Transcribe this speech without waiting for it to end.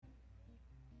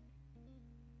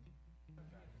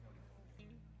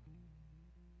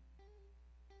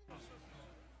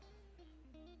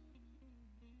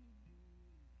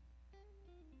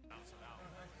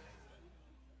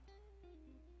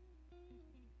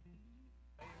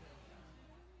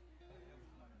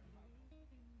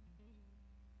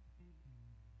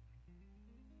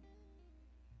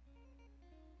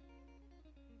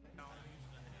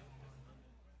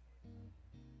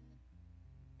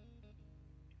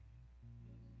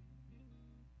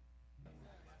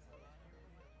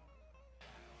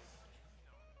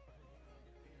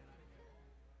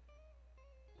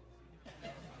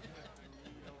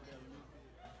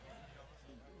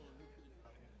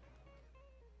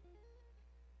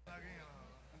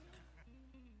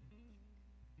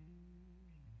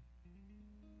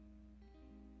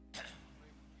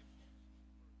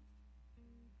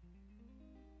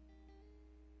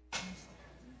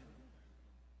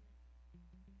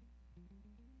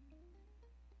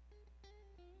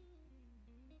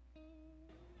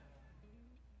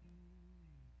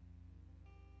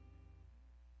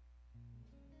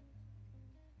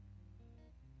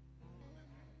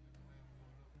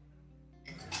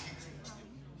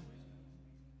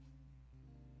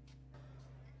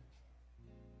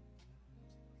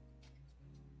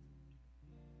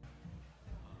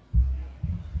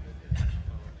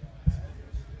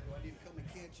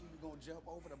jump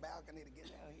over the balcony to get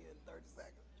down here in 30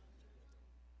 seconds.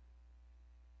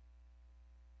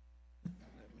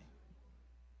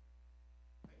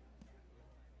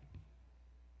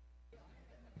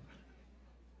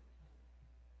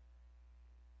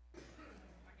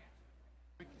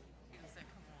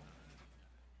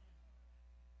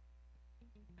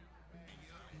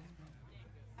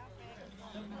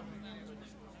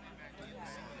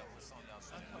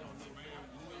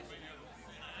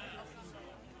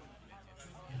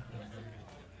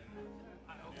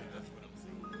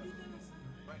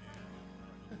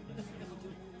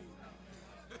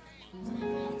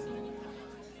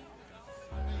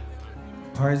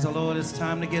 Praise the Lord. It's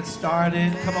time to get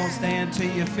started. Come on, stand to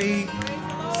your feet.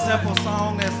 Simple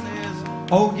song that says,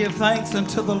 "Oh, give thanks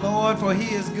unto the Lord, for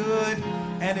he is good,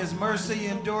 and his mercy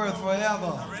endureth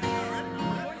forever."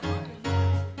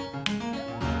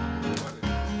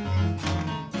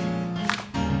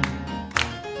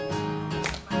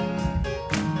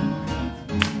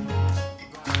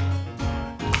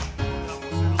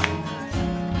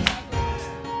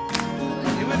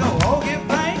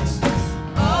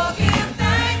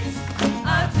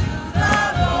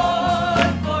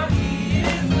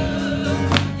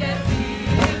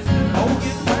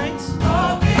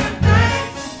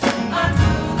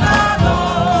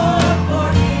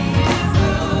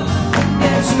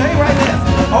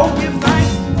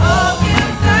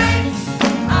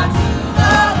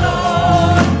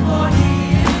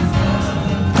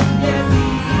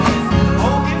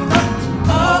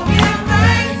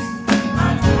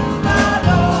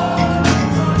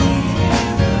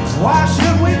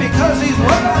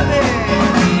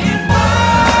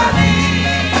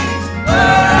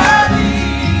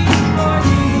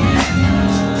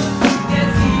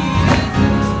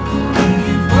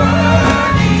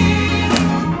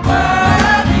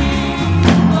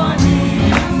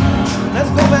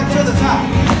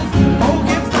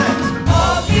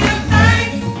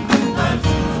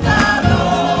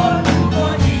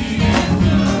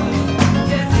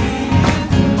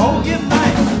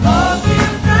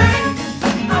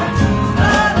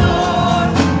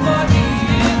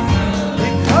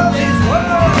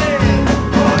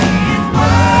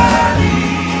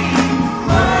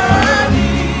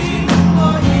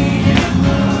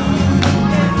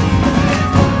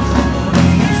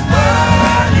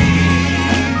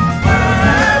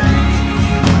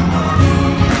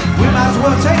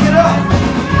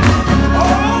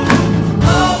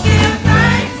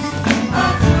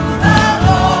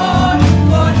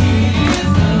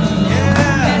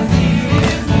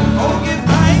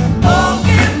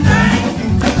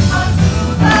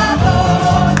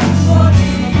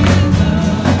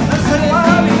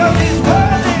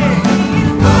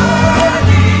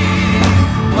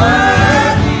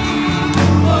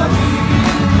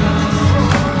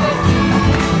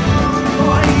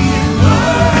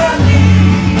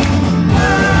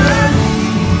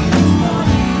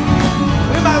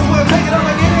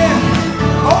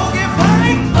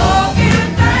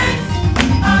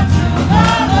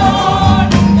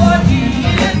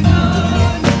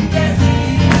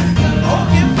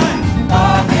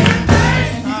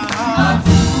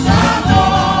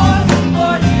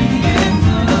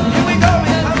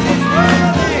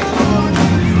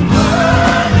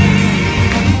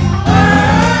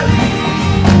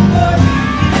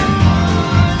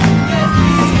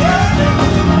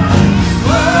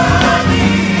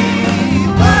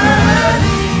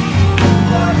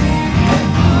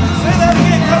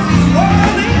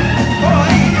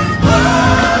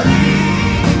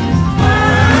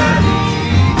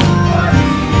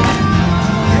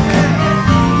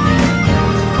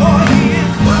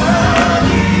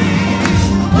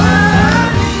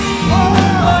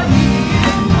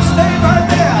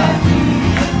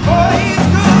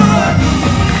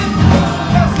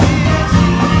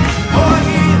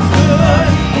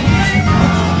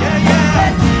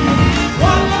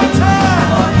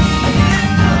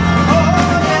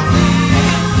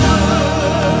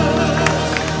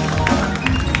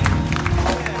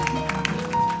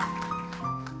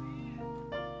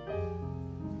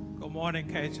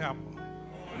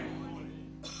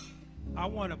 I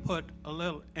want to put a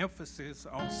little emphasis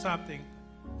on something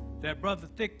that Brother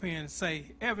Thickpen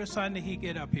say every Sunday he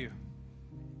get up here.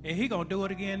 And he going to do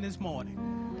it again this morning.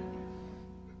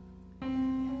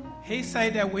 He say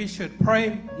that we should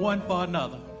pray one for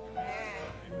another.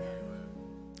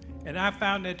 And I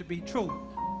found that to be true.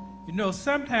 You know,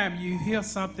 sometimes you hear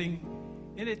something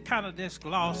and it kind of just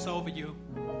gloss over you.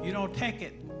 You don't take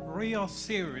it real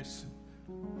serious.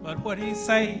 But what he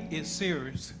say is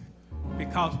serious,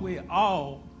 because we're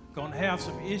all going to have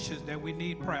some issues that we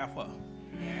need prayer for.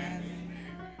 Yes.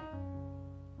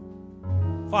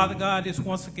 Father God, it's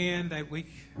once again that we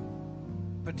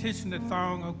petition the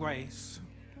throne of grace.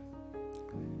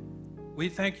 We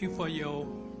thank you for your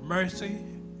mercy,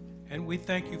 and we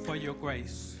thank you for your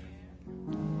grace.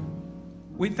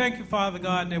 We thank you, Father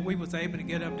God, that we was able to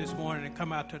get up this morning and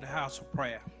come out to the house of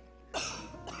prayer.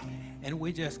 And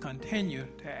we just continue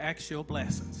to ask your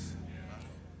blessings.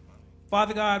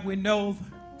 Father God, we know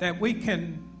that we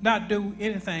can not do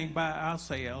anything by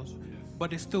ourselves,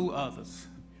 but it's through others.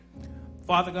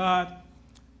 Father God,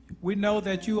 we know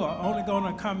that you are only going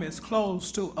to come as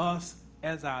close to us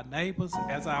as our neighbors,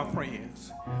 as our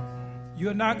friends.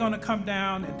 You're not going to come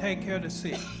down and take care of the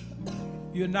sick.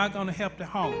 You're not going to help the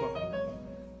hungry.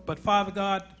 But Father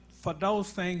God, for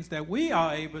those things that we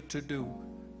are able to do,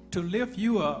 to lift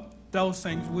you up, those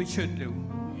things we should do.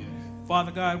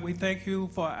 Father God, we thank you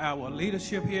for our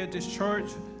leadership here at this church.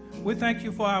 We thank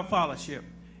you for our fellowship.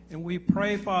 And we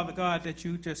pray, Father God, that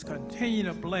you just continue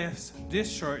to bless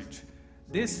this church,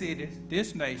 this city,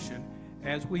 this nation,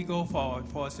 as we go forward.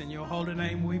 For us in your holy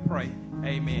name we pray.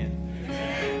 Amen.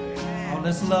 Oh,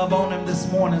 let's love on him this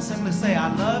morning. Simply say,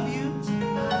 I love you.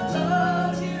 I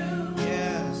love you.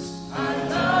 Yes. I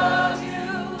love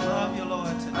you. Love you,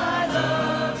 Lord, tonight. I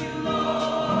love you,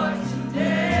 Lord,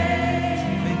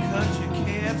 today. Because you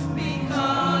cared for me.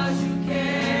 Because you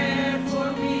cared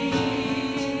for me.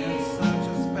 In such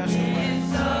a special way. In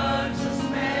such a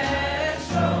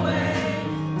special way.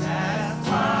 That's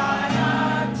why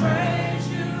I praise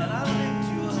you. And I lift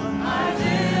you up. I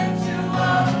lift you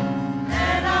up.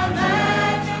 And I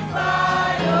magnify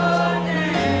your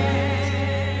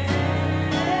name.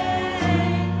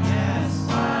 Yes.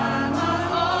 Why my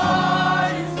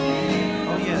heart is filled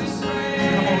Oh, yes. with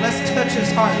praise. Come on, let's touch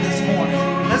his heart this morning.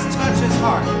 Let's touch his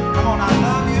heart. Come on, I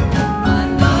love you. I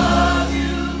love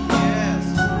you. Yes.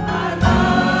 I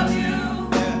love you.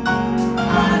 Yeah.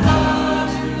 I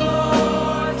love you,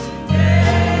 Lord,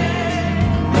 today.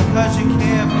 Because you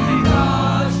care for me.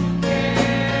 Because you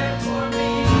care for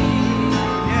me.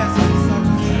 Yes, in such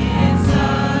a way. In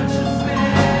such a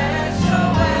special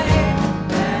way.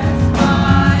 That's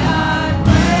why I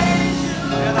praise you.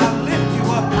 And I lift you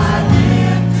up this I morning.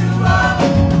 lift you up.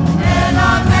 And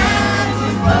I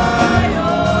magnify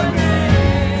your name.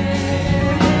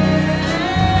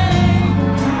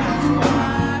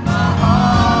 Why my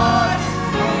heart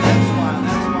is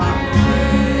That's why.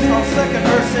 Our second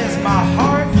verse says, my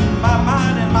heart, my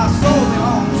mind, and my soul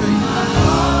belong to you.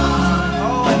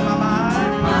 Oh, and my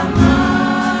mind,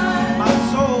 my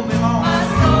soul belongs to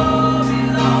you. soul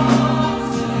belongs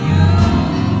to you.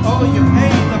 Oh, you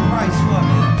paid the price for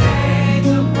me. Pay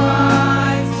the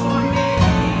price for me.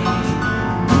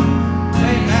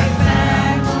 Amen.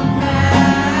 Back on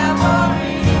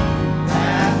Calvary.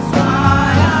 That's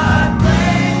why I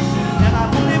praise you. And I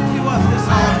lift you up this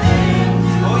morning.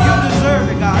 Oh, you deserve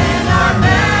it, God. You And I deserve it.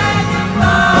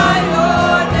 magnify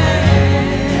your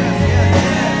name. Yes, yes,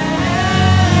 yes.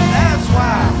 And that's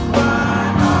why.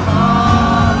 My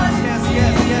heart Yes,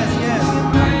 yes, yes, yes.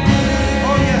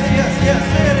 Oh, yes, yes, yes.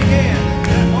 Say it again.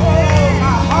 Oh,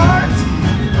 my heart.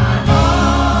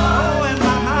 Oh, and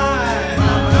my mind.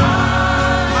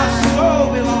 My soul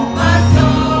belongs. my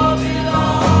soul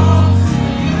belongs to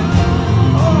you.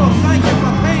 Oh, thank you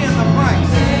for paying the price.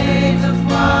 Pay the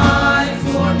price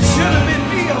for me. Should have been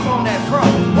me up on that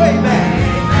cross way back.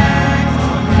 Back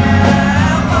on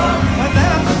Calvary. But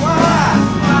that's why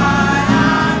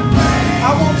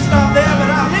I won't stop there, but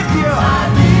I'll lift you up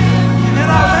and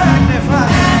I'll magnify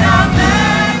you. And I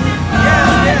magnify Yes,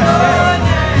 yes, your yes.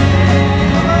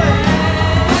 name.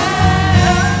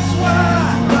 That's why.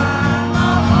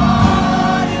 My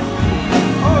heart is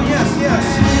filled. Oh, yes, yes.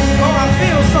 Oh, I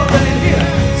feel something in here.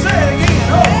 Say it again.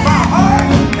 Oh, my heart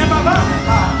and my mind.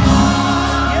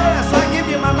 Yes, I give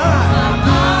you my mind.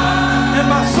 And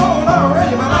my soul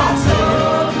already belongs to you.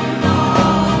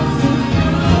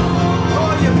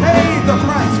 Oh, you paid the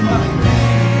price for me.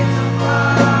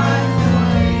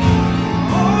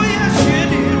 Oh, yes, you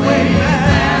did way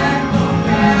back.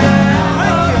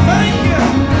 Thank you.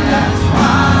 That's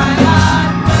why.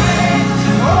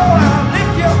 Oh, I'll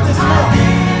lift you up this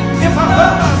morning. If I'm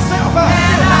by myself, I'll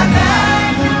still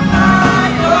magnify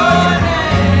your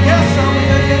name. Yes, I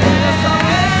will. Yes, I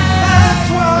will. That's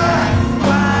why.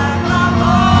 My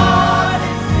heart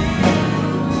is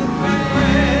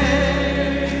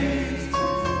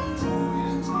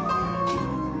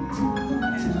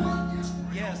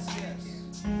Yes,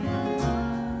 yes.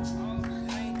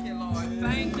 Thank you, Lord.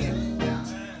 Thank you.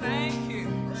 Thank you.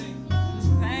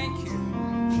 Thank you.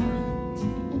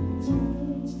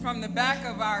 From the back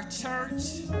of our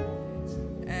church,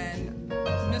 and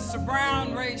Mr.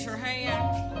 Brown, raise your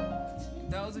hand.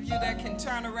 Those of you that can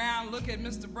turn around, look at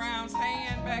Mr. Brown's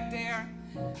hand back there.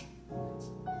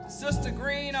 Sister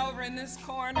Green over in this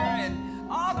corner,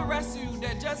 and all the rest of you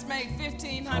that just made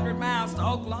 1,500 miles to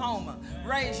Oklahoma,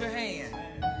 raise your hand.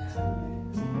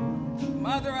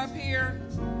 Mother up here,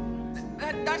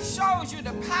 that shows you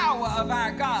the power of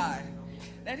our God,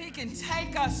 that he can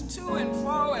take us to and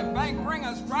fro and bring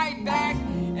us right back,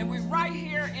 and we're right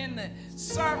here in the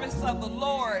service of the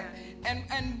Lord.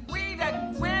 And we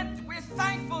that went, we're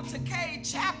thankful to Cade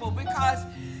Chapel because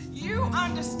you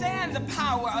understand the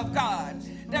power of God,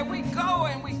 that we go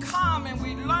and we come and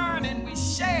we learn and we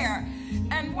share.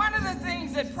 And one of the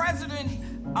things that President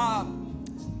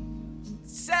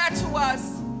said to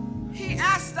us, he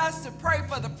asked us to pray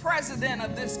for the president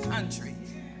of this country.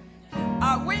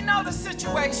 We know the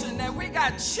situation that we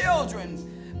got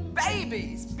children,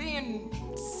 babies being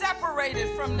separated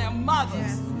from their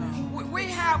mothers. We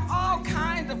have all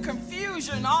kinds of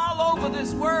confusion all over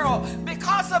this world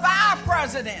because of our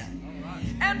president.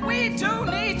 And we do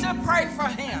need to pray for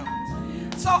him.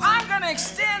 So I'm going to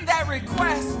extend that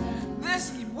request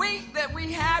this week that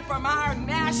we had from our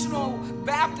National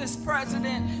Baptist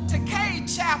president to Cade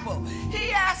Chapel.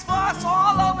 He asked for us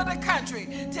all over the country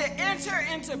to enter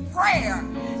into prayer.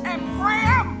 And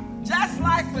prayer, just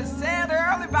like was said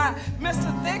earlier by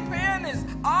Mr. Thigpen, is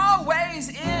always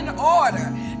in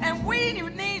order. And we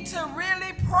need to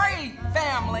really pray,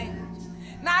 family.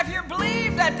 Now, if you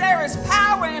believe that there is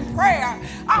power in prayer,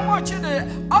 I want you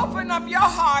to open up your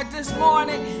heart this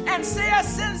morning and say a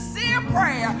sincere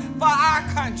prayer for our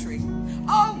country.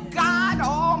 Oh, God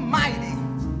Almighty,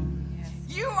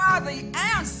 you are the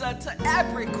answer to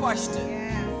every question.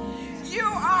 You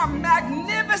are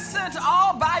magnificent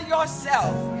all by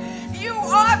yourself. You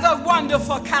are the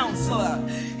wonderful counselor.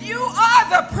 You are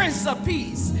the Prince of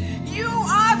Peace. You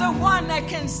are the one that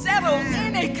can settle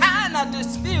any kind of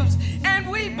disputes. And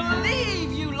we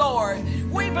believe you, Lord.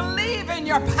 We believe in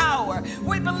your power.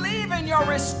 We believe in your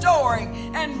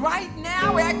restoring. And right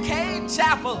now at Cade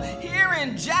Chapel, here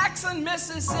in Jackson,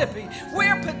 Mississippi,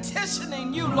 we're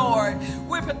petitioning you, Lord.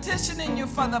 We're petitioning you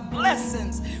for the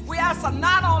blessings. We ask for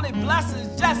not only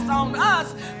blessings just on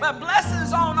us, but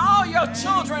blessings on all your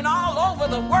children all over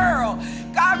the world.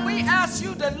 God, we ask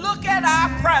you to look at our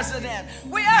president.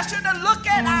 We ask you to look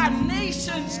at our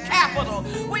nation's capital.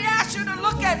 We ask you to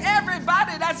look at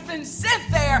everybody that's been sent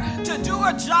there to do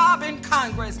a job in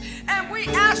Congress. And we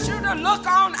ask you to look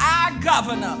on our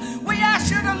governor. We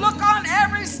ask you to look on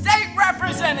every state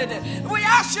representative. We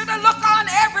ask you to look on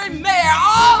every mayor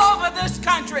all over this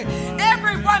country.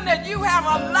 Everyone that you have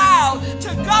allowed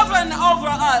to govern over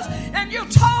us. And you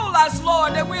told us,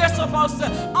 Lord, that we are supposed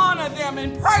to honor them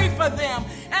and pray for them.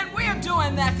 And we're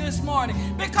doing that this morning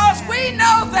because we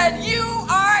know that you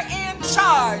are in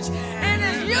charge. It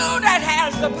is you that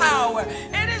has the power.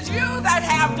 It is you that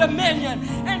have dominion.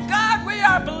 And God, we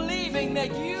are believing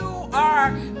that you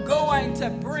are going to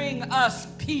bring us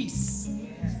peace.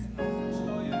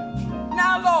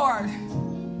 Now, Lord,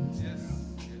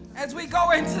 as we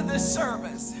go into this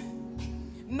service,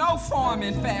 no form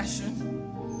and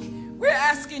fashion, we're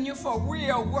asking you for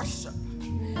real worship.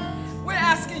 We're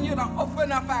asking you to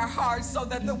open up our hearts so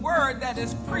that the word that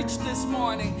is preached this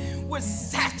morning would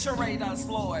saturate us,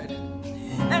 Lord.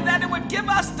 And that it would give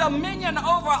us dominion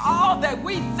over all that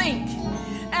we think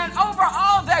and over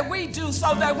all that we do,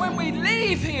 so that when we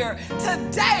leave here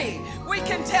today, we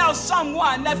can tell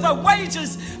someone that the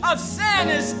wages of sin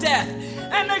is death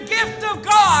and the gift of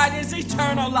God is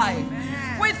eternal life.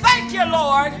 We thank you,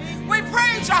 Lord. We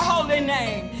praise your holy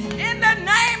name. In the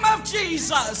name of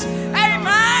Jesus.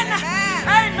 Amen.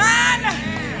 Amen.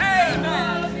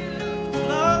 Amen.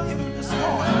 Love him this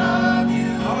morning.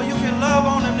 Oh, you can love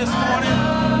on him this morning.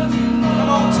 Come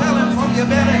on, tell him from your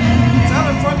belly. Tell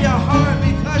him from your heart,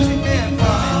 because you care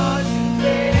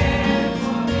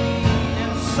for me.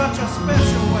 In such a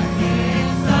special way.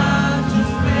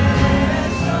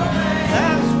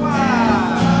 That's why.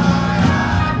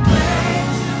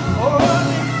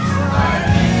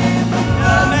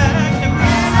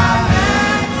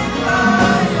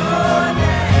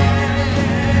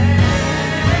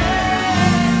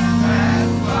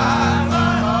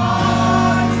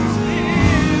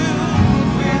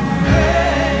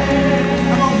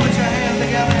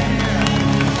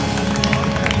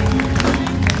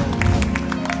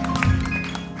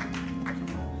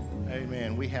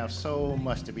 So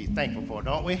much to be thankful for,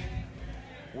 don't we?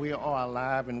 We are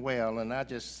alive and well, and I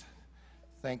just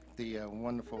thank the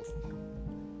wonderful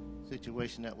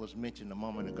situation that was mentioned a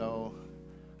moment ago.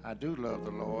 I do love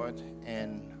the Lord,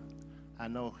 and I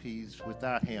know he's,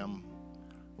 without him,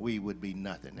 we would be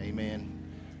nothing. Amen.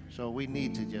 So we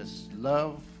need to just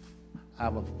love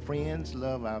our friends,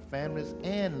 love our families,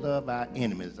 and love our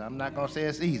enemies. I'm not going to say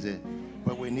it's easy,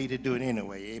 but we need to do it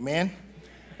anyway. Amen?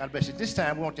 God bless you. This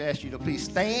time, we want to ask you to please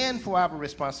stand for our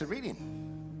responsive reading.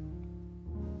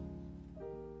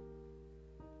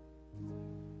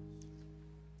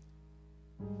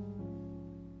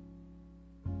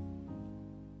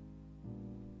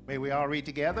 May we all read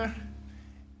together.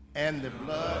 And the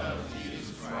blood of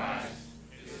Jesus Christ,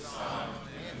 his Son,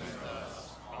 cleanseth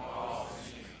us from all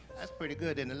sin. That's pretty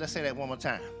good, isn't it? Let's say that one more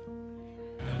time.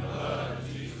 And the blood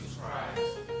of Jesus Christ,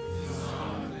 his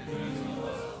Son, cleanseth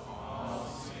us from all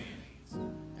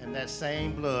sin. And that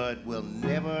same blood will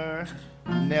never,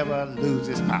 never lose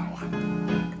its power.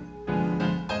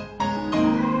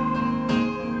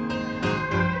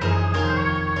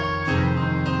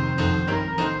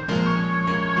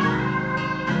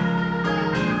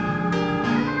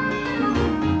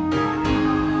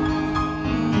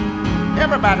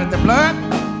 Everybody, the blood.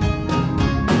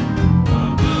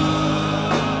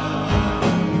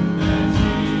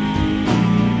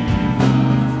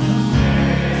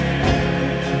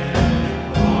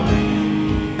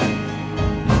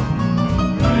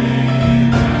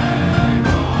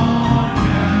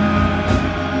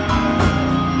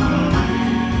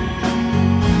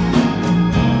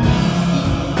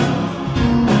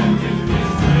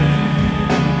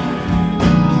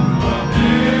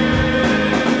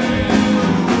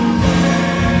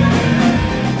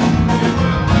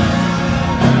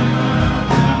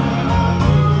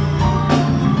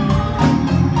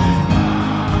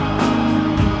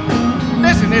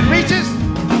 It reaches.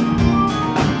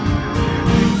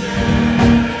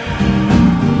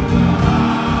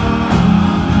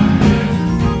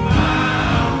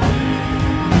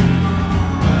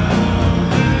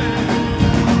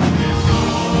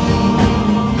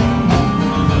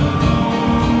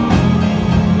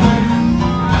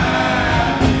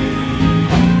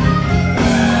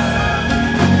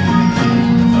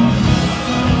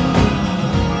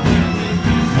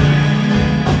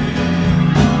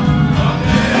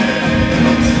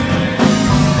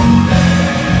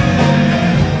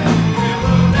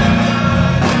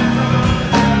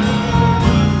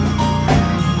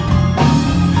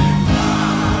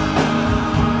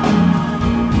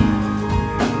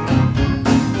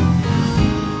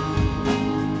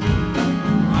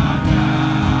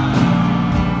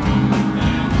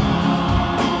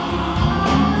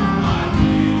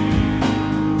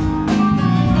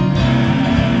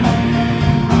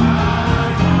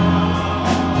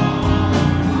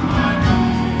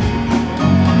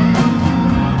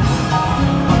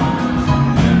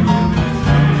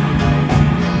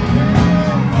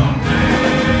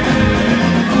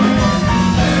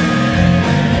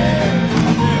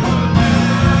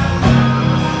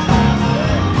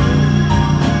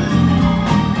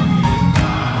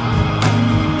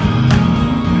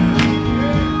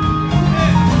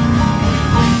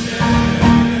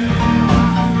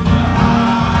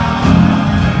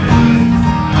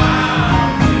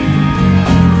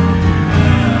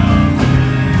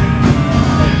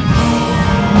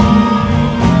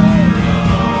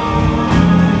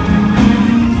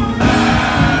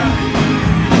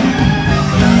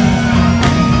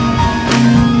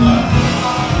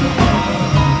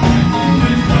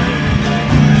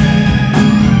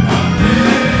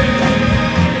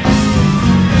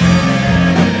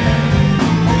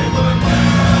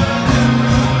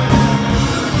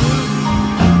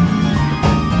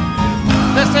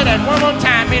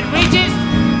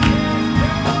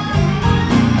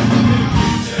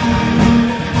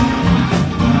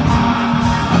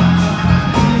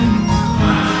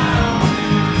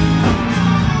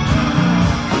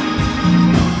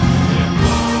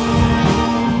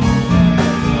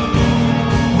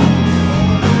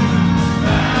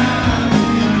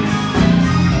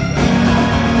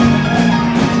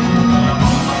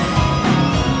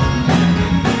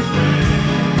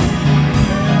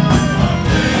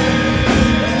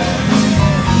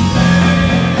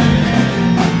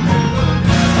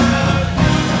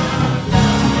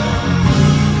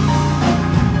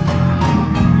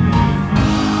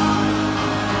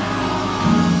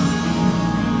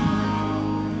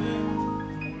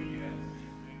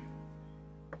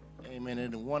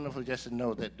 wonderful just to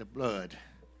know that the blood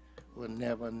will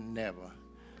never, never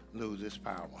lose its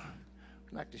power.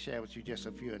 I'd like to share with you just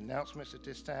a few announcements at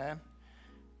this time.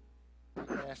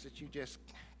 I ask that you just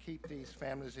keep these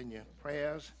families in your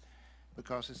prayers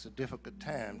because it's a difficult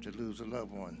time to lose a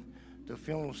loved one. The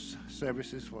funeral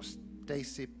services for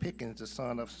Stacy Pickens, the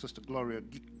son of Sister Gloria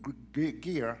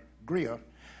Greer,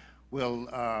 will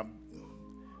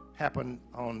happen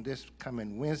on this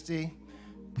coming Wednesday,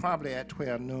 probably at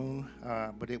 12 noon,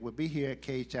 but it will be here at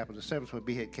Cade Chapel. The service will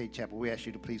be here at Cade Chapel. We ask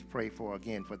you to please pray for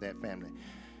that family.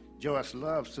 Joyce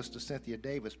Love's sister Cynthia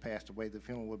Davis passed away. The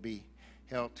funeral will be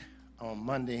held on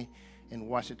Monday in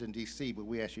Washington, D.C., but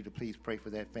we ask you to please pray for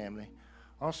that family.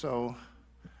 Also,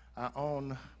 our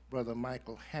own brother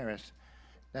Michael Harris,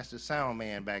 that's the sound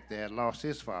man back there, lost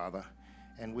his father,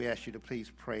 and we ask you to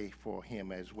please pray for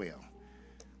him as well.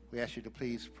 We ask you to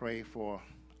please pray for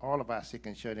all of our sick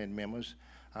and shut-in members.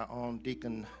 Our own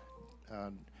Deacon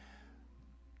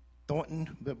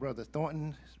Thornton, Brother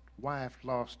Thornton's wife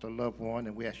lost a loved one,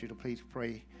 and we ask you to please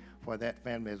pray for that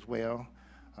family as well.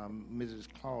 Mrs.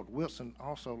 Claude Wilson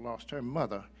also lost her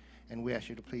mother, and we ask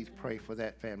you to please pray for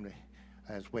that family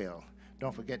as well.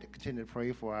 Don't forget to continue to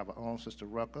pray for our own Sister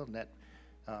Rucker. That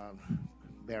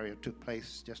burial took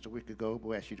place just a week ago, but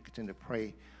we ask you to continue to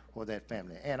pray for that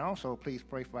family. And also, please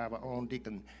pray for our own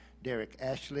Deacon Derek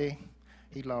Ashley.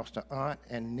 He lost an aunt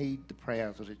and need the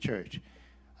prayers of the church.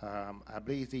 I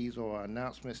believe these are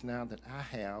announcements now that I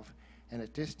have, and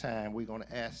at this time, we're going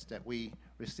to ask that we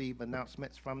receive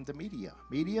announcements from the media.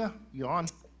 Media, you on?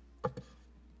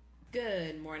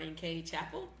 Good morning, Cade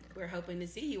Chapel. We're hoping to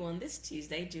see you on this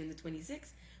Tuesday, June the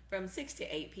 26th, from 6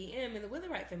 to 8 p.m. in the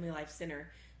Wheelwright Family Life Center.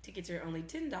 Tickets are only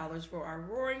 $10 for our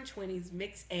Roaring 20s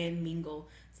Mix and Mingle.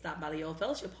 Stop by the Old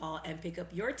Fellowship Hall and pick up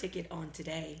your ticket on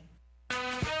today.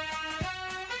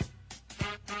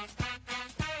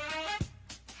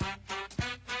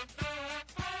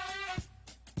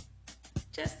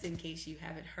 Just in case you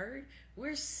haven't heard,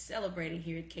 we're celebrating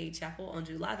here at Cade Chapel on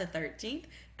July the 13th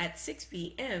at 6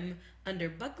 p.m. under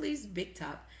Buckley's Big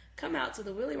Top. Come out to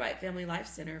the Willie Wright Family Life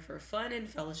Center for fun and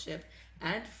fellowship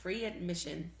and free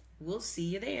admission. We'll see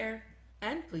you there.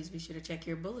 And please be sure to check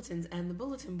your bulletins and the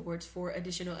bulletin boards for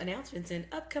additional announcements and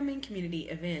upcoming community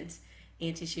events.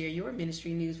 And to share your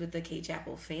ministry news with the Cade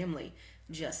Chapel family,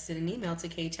 just send an email to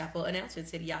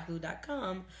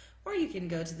cadechapelannouncements@yahoo.com, or you can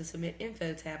go to the Submit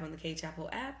Info tab on the Cade Chapel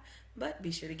app. But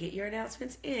be sure to get your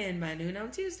announcements in by noon on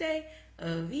Tuesday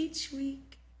of each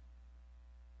week.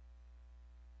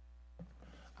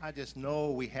 I just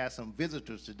know we have some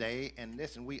visitors today, and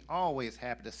listen, we always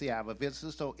happy to see our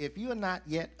visitors. So if you're not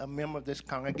yet a member of this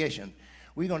congregation,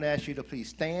 we're going to ask you to please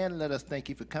stand. Let us thank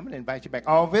you for coming and invite you back.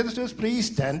 All visitors,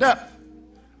 please stand up.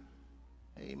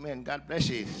 Amen. God bless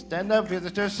you. Stand up,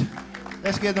 visitors.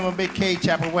 Let's give them a big Cade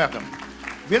Chapel welcome.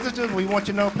 Visitors, we want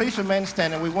you to know, please remain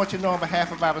standing. We want you to know on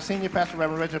behalf of our senior pastor,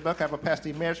 Reverend Richard Buck, our pastor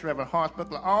emeritus, Reverend Horace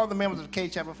Buckler, all the members of the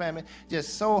Cade Chapel family,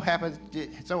 just so happy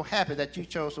that you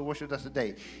chose to worship with us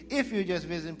today. If you're just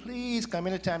visiting, please come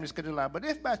anytime to schedule out. But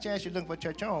if by chance you're looking for a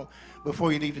church home,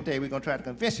 before you leave today, we're going to try to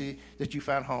convince you that you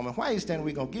found home. And while you're standing,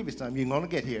 we're going to give you something you're going to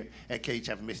get here at Cade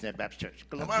Chapel Missionary Baptist Church.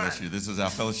 God bless you. This is our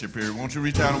fellowship period. Won't you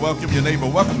reach out and welcome your neighbor?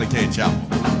 Welcome to Cade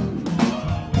Chapel.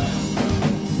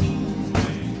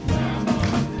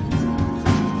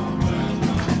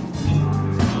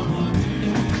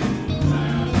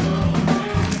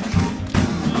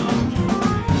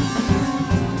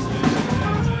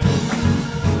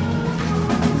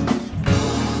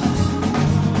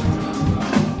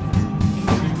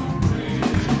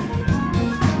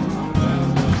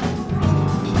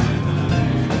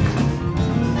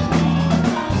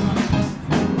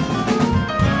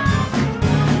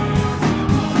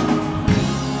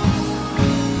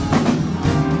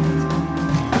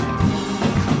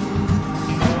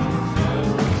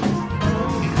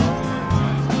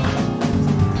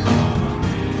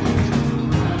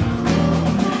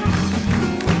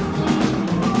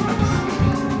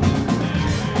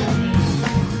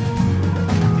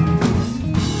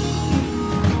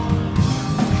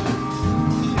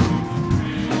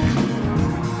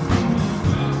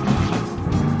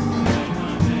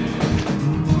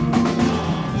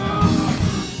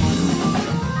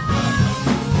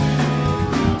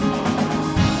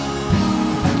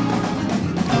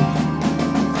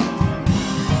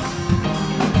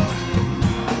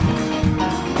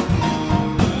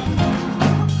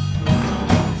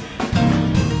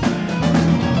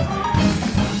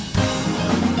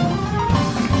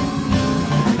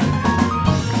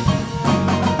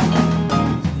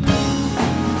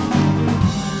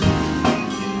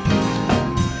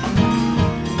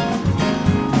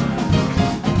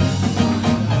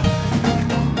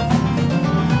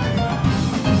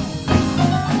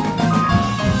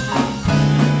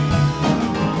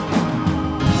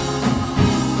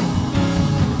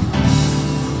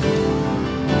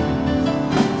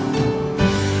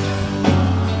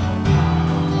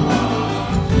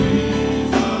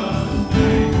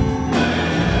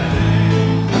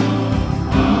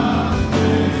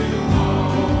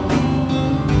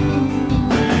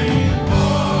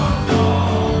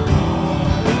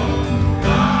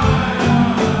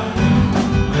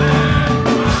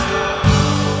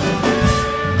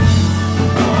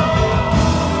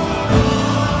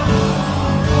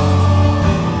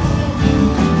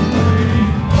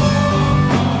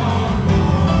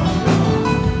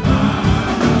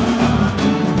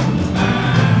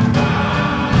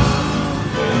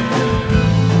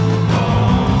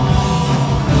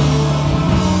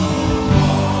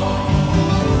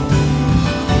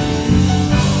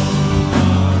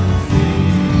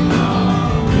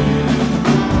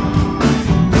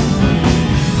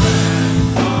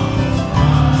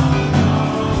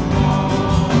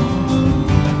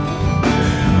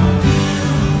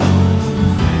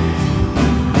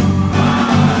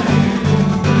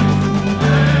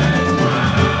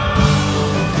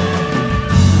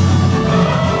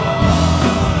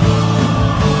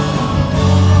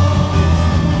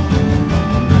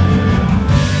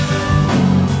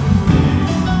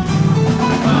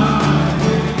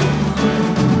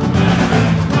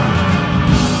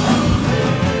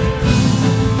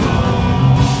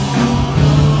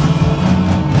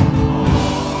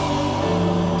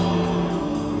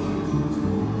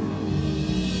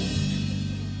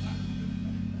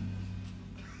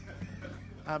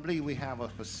 believe we have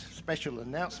a special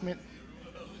announcement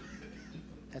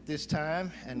at this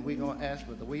time, and we're going to ask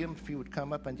Brother William if he would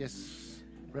come up and just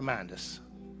remind us.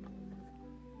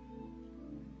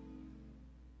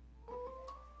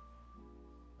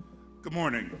 Good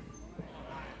morning.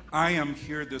 I am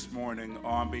here this morning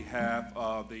on behalf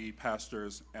of the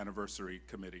Pastor's Anniversary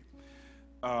Committee.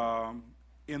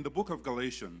 In the book of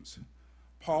Galatians,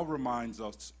 Paul reminds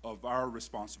us of our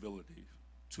responsibility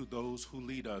to those who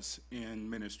lead us in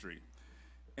ministry.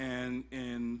 And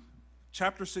in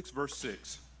chapter 6, verse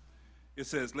 6, it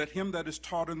says, "Let him that is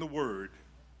taught in the word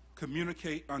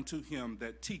communicate unto him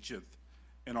that teacheth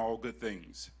in all good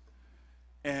things."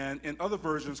 And in other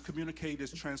versions, communicate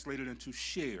is translated into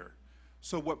share.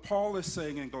 So what Paul is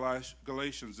saying in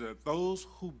Galatians, that those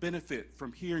who benefit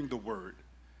from hearing the word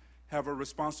have a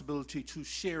responsibility to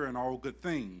share in all good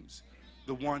things,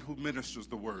 the one who ministers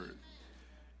the word.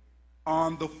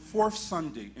 On the fourth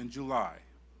Sunday in July,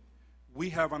 we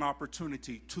have an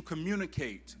opportunity to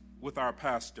communicate with our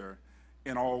pastor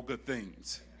in all good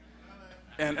things.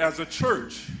 And as a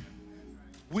church,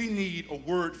 we need a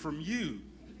word from you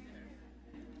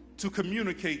to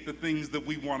communicate the things that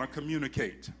we want to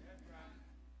communicate.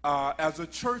 As a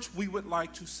church, we would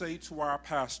like to say to our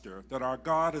pastor that our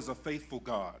God is a faithful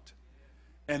God,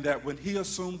 and that when he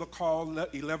assumed the call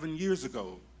 11 years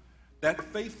ago, that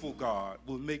faithful God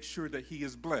will make sure that he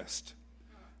is blessed.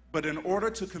 But in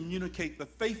order to communicate the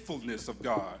faithfulness of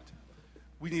God,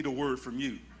 we need a word from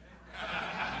you.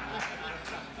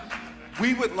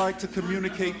 We would like to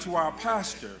communicate to our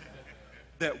pastor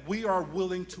that we are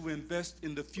willing to invest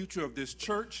in the future of this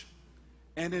church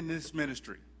and in this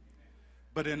ministry.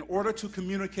 But in order to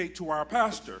communicate to our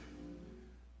pastor,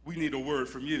 we need a word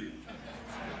from you.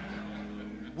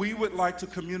 We would like to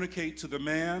communicate to the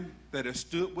man that has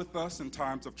stood with us in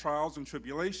times of trials and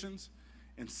tribulations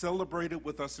and celebrated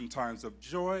with us in times of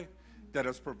joy, that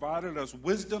has provided us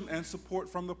wisdom and support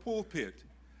from the pulpit,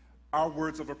 our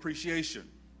words of appreciation.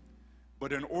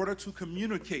 But in order to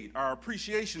communicate our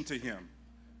appreciation to him,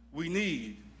 we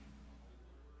need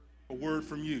a word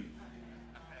from you.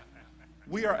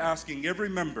 We are asking every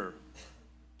member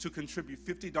to contribute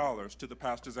 $50 to the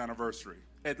pastor's anniversary.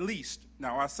 At least.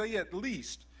 Now, I say at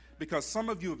least because some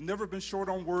of you have never been short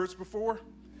on words before,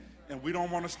 and we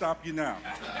don't want to stop you now.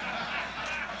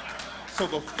 So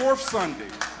the fourth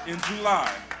Sunday in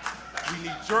July, we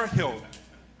need your help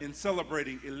in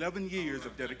celebrating 11 years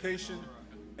of dedication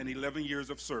and 11 years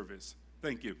of service.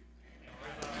 Thank you.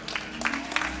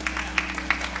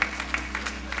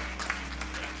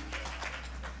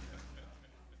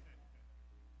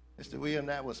 Mr. William,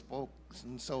 that was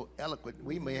spoken so eloquent.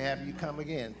 We may have you come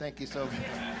again. Thank you so much.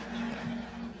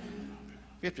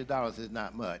 $50 is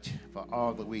not much for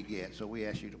all that we get, so we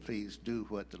ask you to please do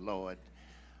what the Lord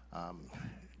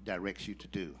directs you to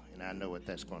do, and I know what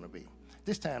that's going to be.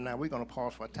 This time now, we're going to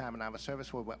pause for a time in our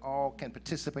service where we all can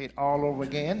participate all over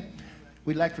again.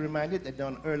 We'd like to remind you that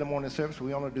during early morning service,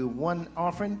 we only do one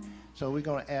offering, so we're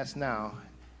going to ask now,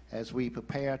 as we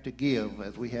prepare to give,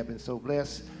 as we have been so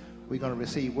blessed, we're going to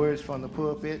receive words from the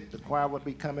pulpit. The choir will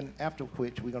be coming, after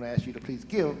which we're going to ask you to please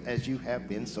give as you have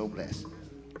been so blessed.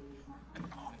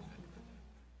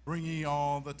 Bring ye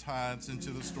all the tithes into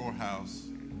the storehouse,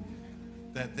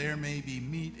 that there may be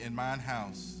meat in mine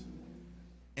house.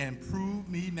 And prove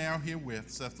me now herewith,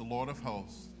 saith the Lord of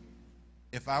hosts,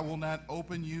 if I will not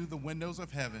open you the windows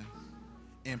of heaven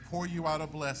and pour you out a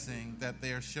blessing, that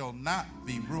there shall not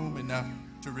be room enough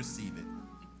to receive it.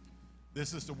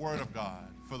 This is the word of God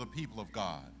for the people of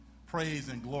God. Praise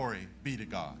and glory be to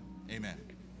God. Amen.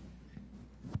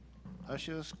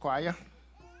 Ushers, choir.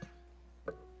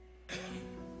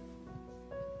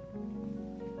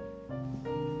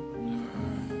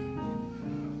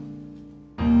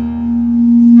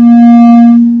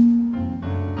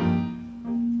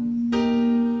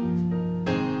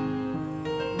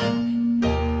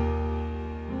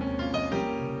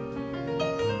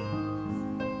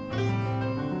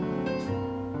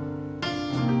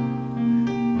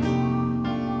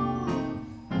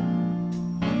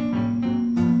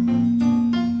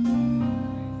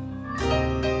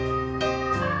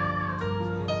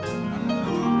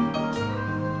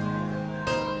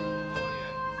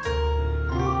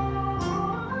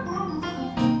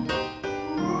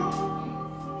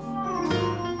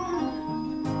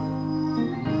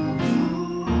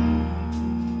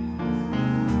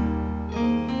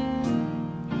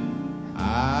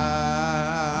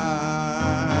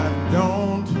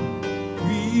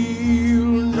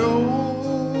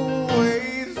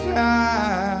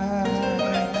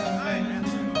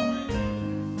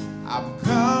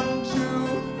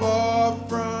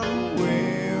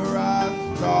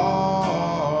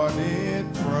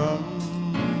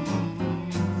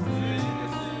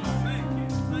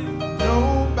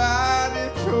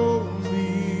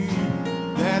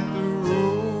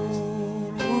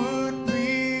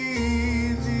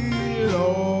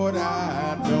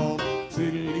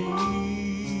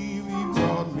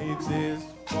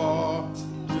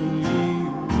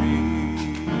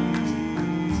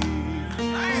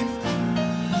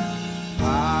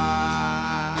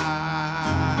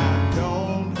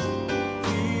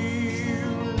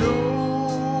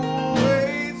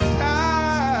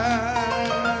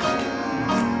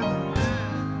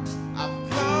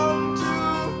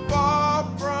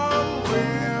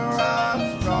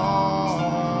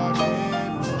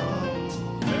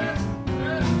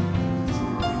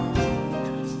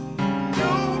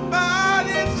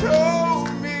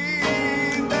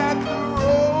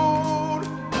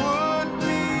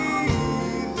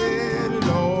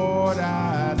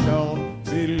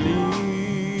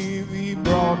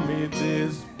 brought me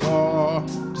this far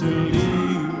to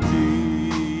leave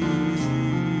me.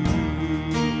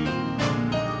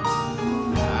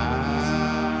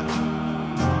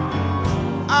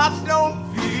 I don't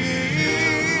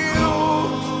feel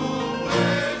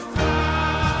this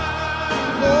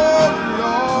time. Oh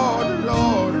Lord,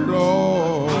 Lord,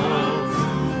 Lord.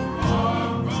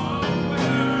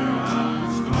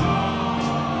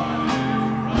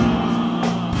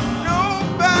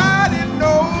 Nobody,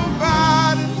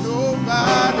 nobody,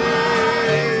 nobody.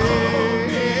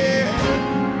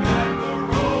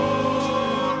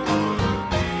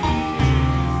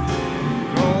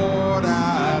 Lord,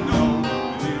 I don't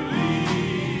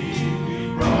believe He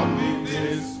brought me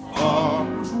this far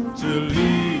to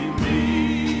leave me.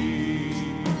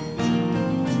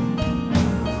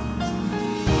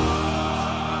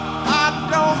 I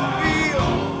don't feel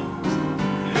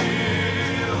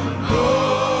no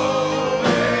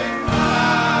excitement.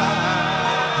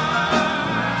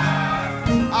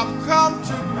 I've come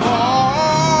too far.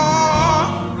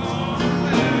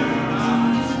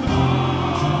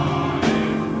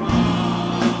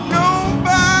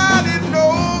 Nobody,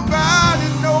 nobody,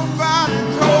 nobody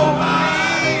told me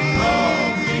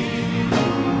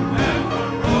that the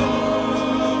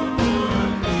road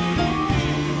would lead.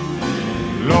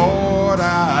 Lord,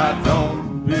 I don't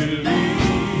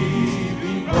believe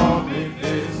He brought me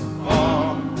this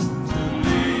far to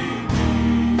leave me.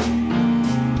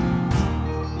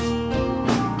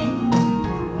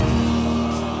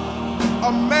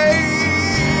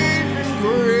 Amazing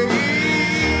grace.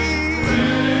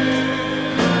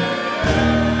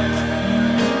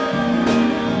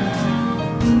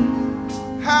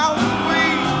 How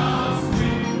sweet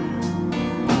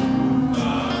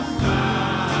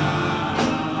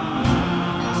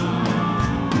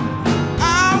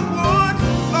I once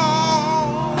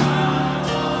lost,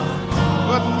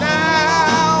 but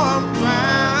now I'm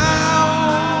found.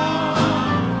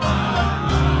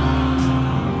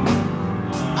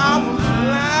 I was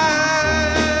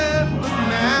blind, but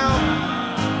now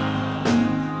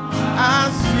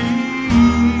I see.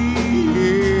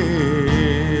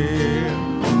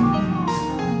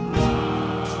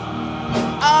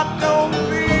 I don't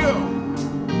feel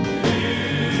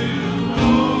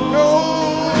no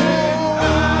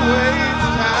waste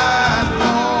time,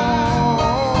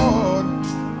 Lord.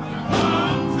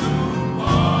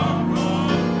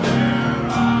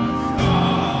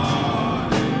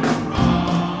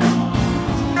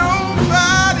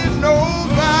 Nobody,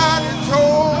 nobody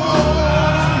told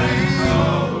me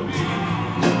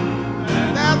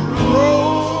that road.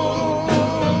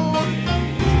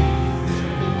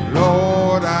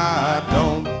 Lord, I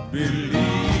don't believe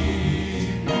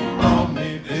He brought me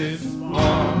this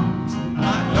far. I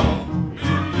don't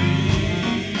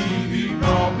believe He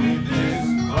brought me this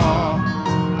far.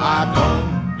 I don't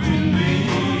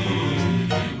believe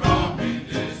He brought me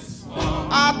this far.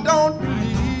 I don't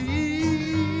believe.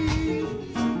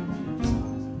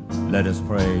 Let us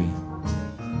pray.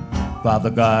 Father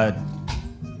God,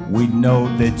 we know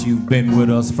that you've been with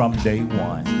us from day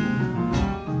one.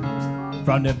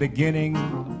 From the beginning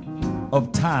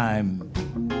of time,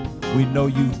 we know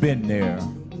you've been there.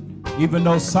 Even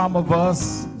though some of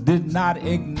us did not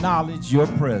acknowledge your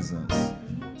presence,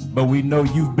 but we know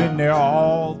you've been there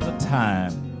all the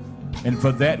time. And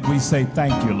for that we say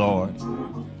thank you, Lord.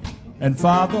 And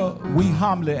Father, we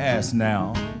humbly ask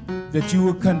now that you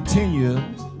will continue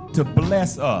to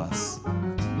bless us.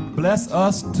 Bless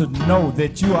us to know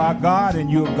that you are God and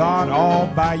you're God all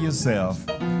by yourself.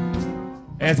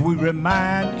 As we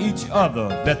remind each other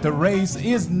that the race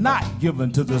is not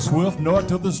given to the swift nor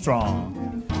to the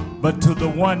strong, but to the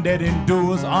one that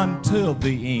endures until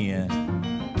the end.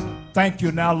 Thank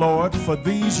you now, Lord, for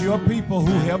these your people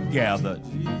who have gathered.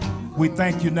 We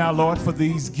thank you now, Lord, for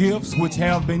these gifts which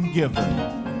have been given.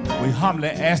 We humbly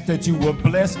ask that you will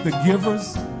bless the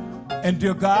givers. And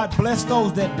dear God, bless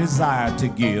those that desire to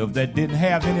give, that didn't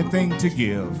have anything to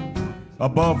give.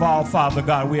 Above all, Father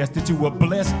God, we ask that you will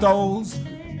bless those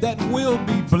that will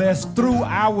be blessed through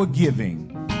our giving.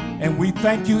 And we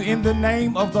thank you in the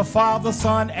name of the Father,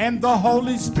 Son, and the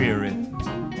Holy Spirit.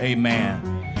 Amen.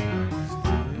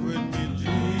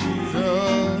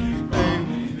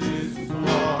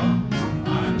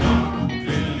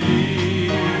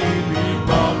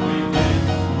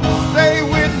 Stay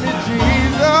with me,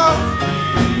 Jesus.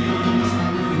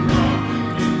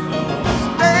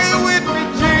 Stay with me,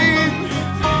 Jesus.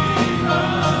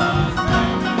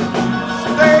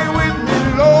 Stay with me,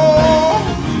 Lord.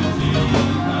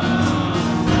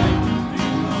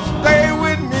 Stay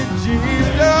with me,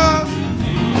 Jesus.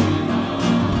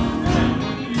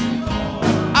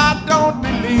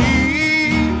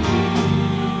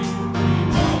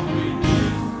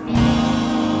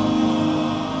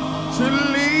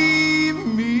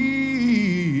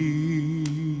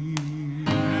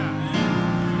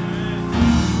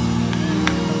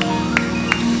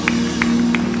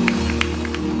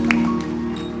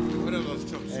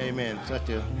 such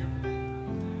a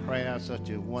prayer,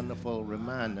 such a wonderful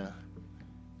reminder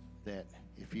that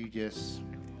if you just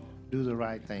do the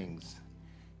right things,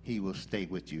 he will stay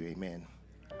with you. Amen.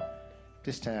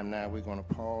 This time now we're going to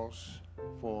pause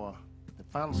for the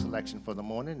final selection for the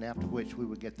morning, after which we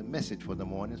will get the message for the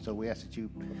morning. So we ask that you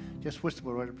just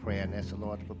whisper a word of prayer and ask the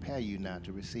Lord to prepare you now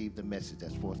to receive the message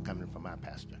that's forthcoming from our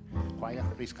pastor. Choir,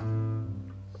 please come.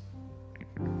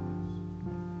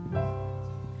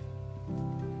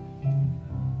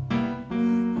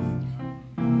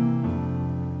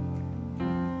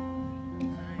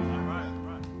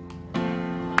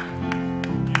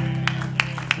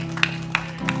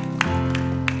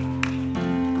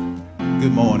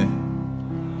 Good morning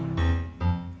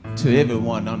to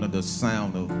everyone under the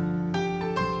sound of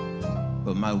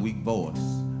my weak voice.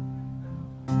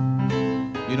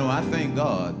 You know, I thank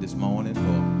God this morning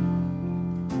for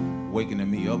waking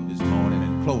me up this morning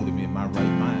and clothing me in my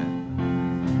right mind.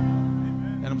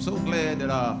 And I'm so glad that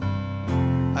I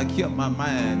kept my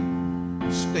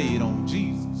mind stayed on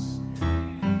Jesus.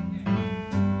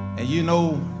 And you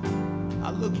know, I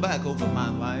look back over my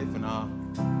life and I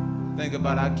think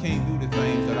about I can't do the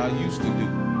things that I used to do.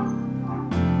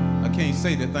 I can't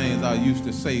say the things I used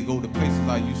to say, go to places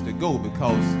I used to go,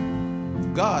 because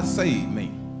God saved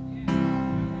me.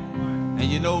 And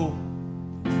you know,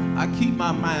 I keep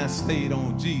my mind stayed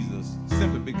on Jesus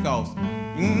simply because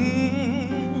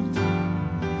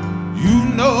you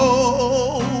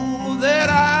know that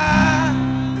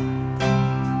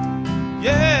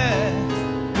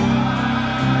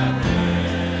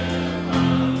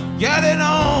got it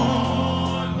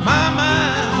on my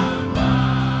mind.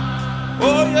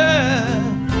 Oh yeah.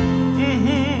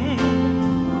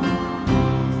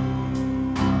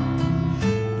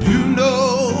 You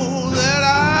know that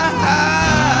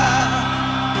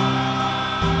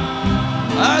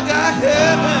I got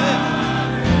heaven,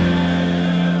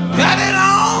 got it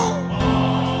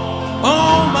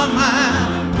on my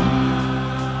mind.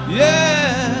 Yeah.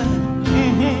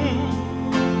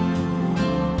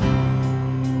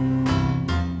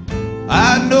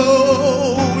 I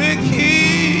know it keeps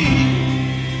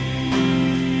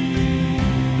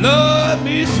Lord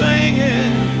me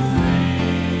singing,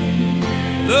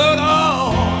 Lord,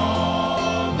 oh,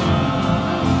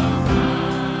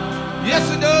 yes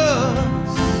it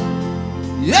does,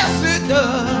 yes it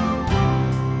does.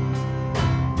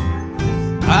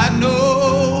 I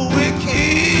know it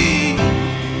keeps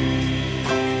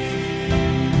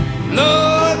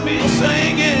Lord me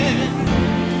singing,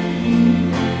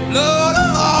 Lord,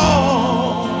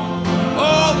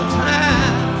 all the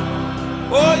time.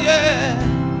 Oh yeah,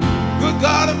 good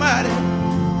God Almighty.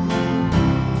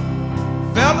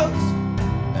 Fellas,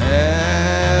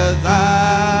 as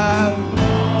I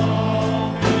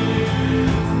walk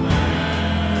this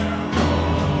narrow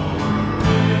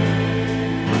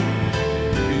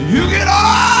way, you can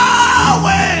always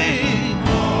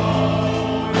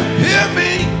hear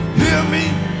me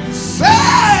say,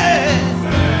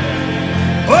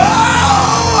 oh,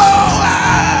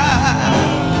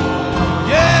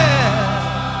 yeah,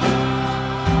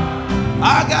 I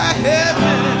got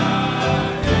heaven,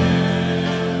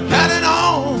 got it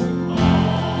on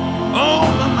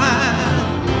my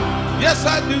mind. Yes,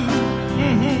 I do.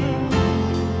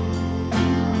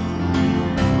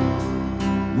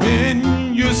 When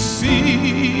you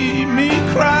see me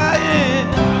crying,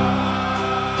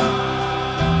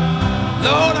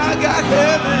 Lord, I got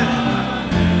heaven,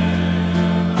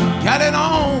 got it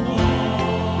on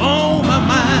my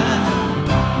mind.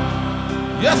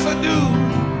 Yes, I do.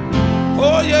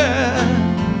 Oh yeah.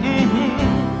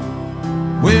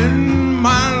 When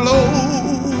my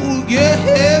load get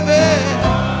heavy,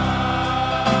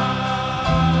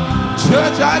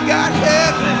 church, I got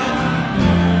heaven,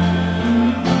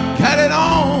 got it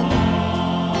on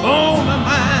my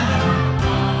mind.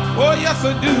 Oh yes,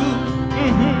 I do.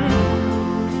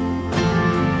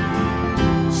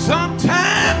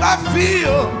 Sometimes I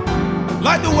feel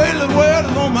like the weight of the world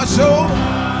is on my shoulder.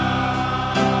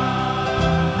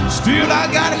 Still I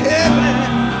got heaven,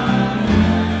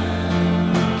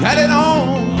 got it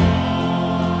on.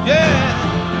 Yeah.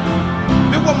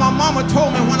 That's what my mama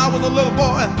told me when I was a little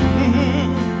boy.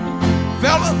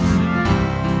 Fellas,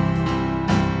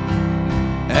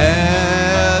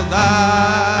 as I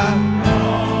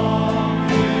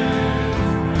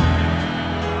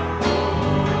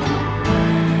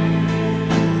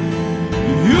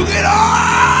you can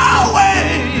always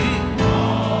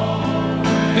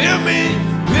hear me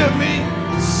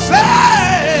say,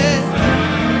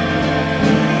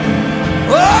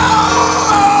 oh,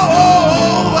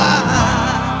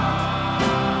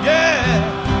 yeah,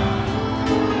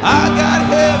 I got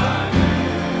heaven,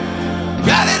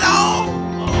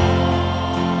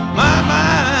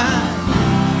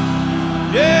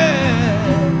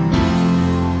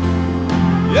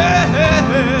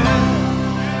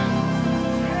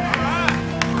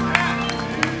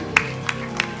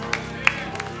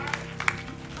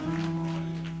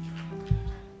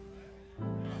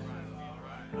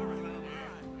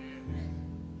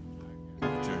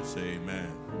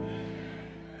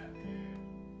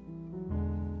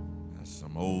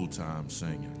 Some old time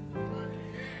singing.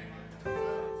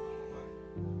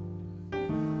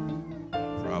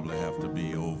 Probably have to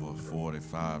be over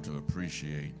 45 to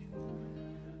appreciate.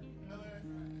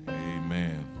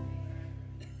 Amen.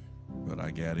 But I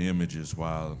got images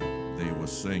while they were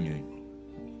singing.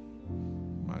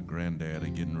 My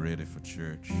granddaddy getting ready for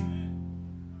church.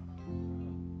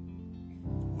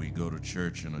 We go to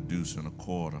church in a deuce and a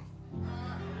quarter.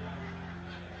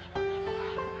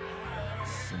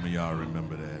 Some of y'all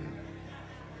remember that.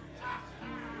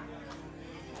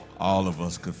 All of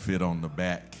us could fit on the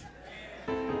back.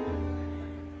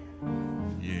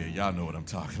 Yeah, y'all know what I'm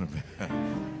talking about.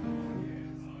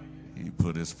 He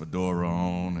put his fedora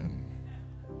on and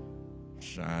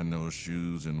shine those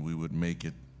shoes, and we would make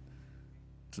it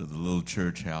to the little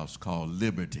church house called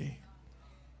Liberty.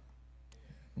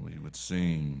 We would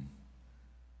sing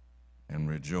and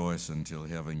rejoice until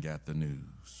heaven got the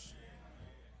news.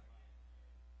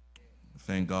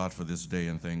 Thank God for this day,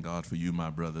 and thank God for you, my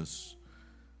brothers,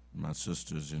 my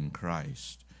sisters in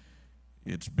Christ.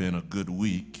 It's been a good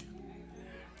week.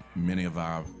 Many of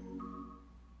our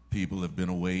people have been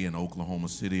away in Oklahoma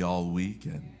City all week,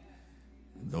 and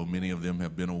though many of them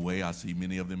have been away, I see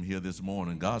many of them here this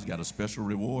morning. God's got a special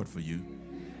reward for you.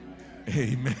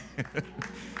 Amen.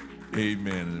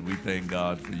 Amen. And we thank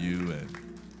God for you, and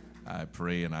I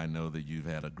pray and I know that you've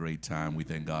had a great time. We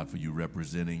thank God for you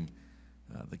representing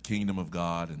the kingdom of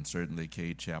God, and certainly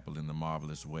Cade Chapel in the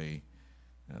marvelous way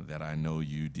that I know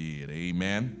you did.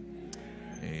 Amen.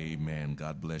 Amen.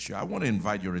 God bless you. I want to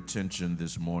invite your attention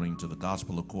this morning to the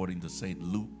gospel according to St.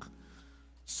 Luke.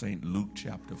 St. Luke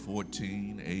chapter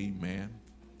 14. Amen.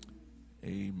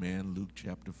 Amen. Luke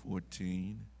chapter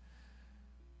 14.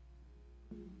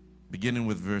 Beginning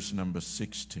with verse number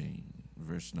 16.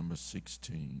 Verse number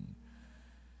 16.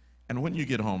 And when you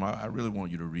get home, I really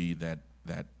want you to read that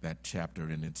chapter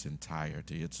in its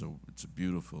entirety. It's a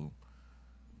beautiful,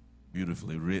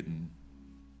 beautifully written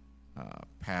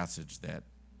passage that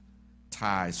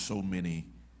ties so many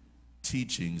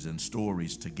teachings and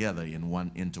stories together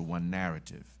into one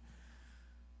narrative.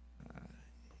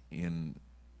 In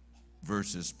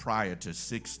verses prior to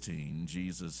 16,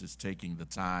 Jesus is taking the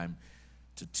time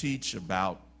to teach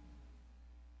about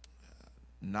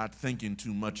not thinking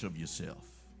too much of yourself.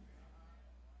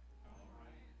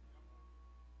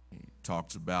 He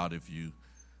talks about if you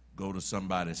go to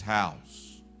somebody's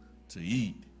house to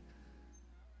eat,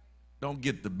 don't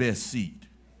get the best seat,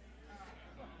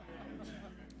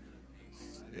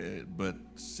 but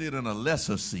sit in a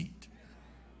lesser seat.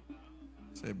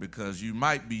 Say, because you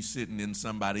might be sitting in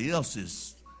somebody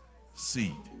else's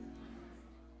seat.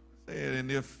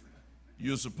 And if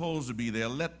you're supposed to be there,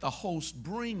 let the host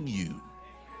bring you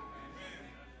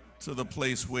to the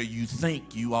place where you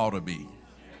think you ought to be.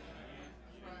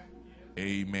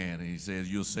 Amen. And he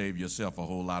says you'll save yourself a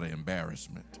whole lot of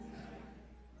embarrassment.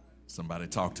 Somebody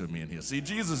talk to me in here. See,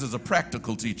 Jesus is a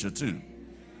practical teacher too.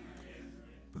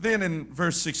 But then in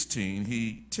verse 16,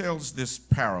 he tells this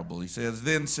parable. He says,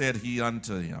 then said he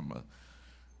unto him, a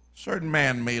certain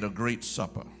man made a great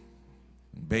supper,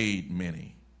 and bade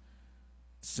many,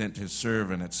 sent his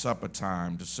servant at supper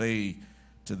time to say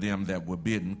to them that were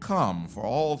bidden, come, for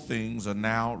all things are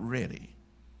now ready.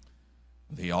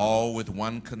 They all with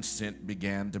one consent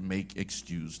began to make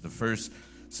excuse. The first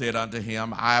said unto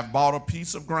him, I have bought a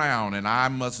piece of ground, and I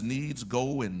must needs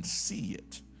go and see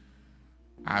it.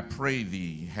 I pray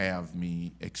thee, have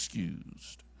me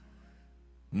excused.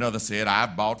 Another said, I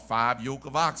have bought 5 yoke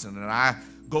of oxen, and I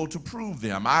go to prove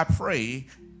them. I pray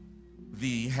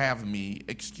thee, have me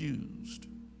excused.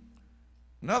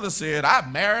 Another said,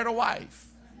 I've married a wife,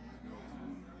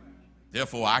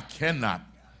 therefore I cannot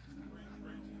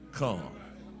come.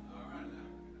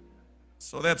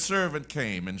 So that servant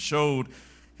came and showed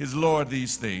his lord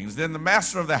these things. Then the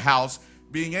master of the house,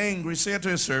 being angry, said to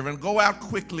his servant, go out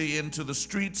quickly into the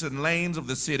streets and lanes of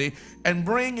the city, and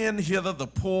bring in hither the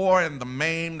poor and the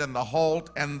maimed and the halt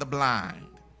and the blind.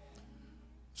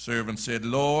 Servant said,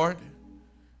 Lord,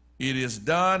 it is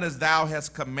done as thou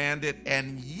hast commanded,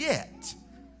 and yet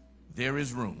there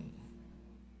is room.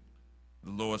 The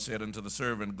Lord said unto the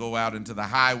servant, go out into the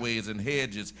highways and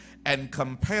hedges, and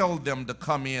compel them to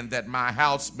come in, that my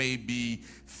house may be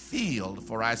filled.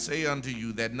 For I say unto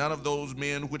you that none of those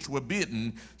men which were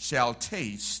bidden shall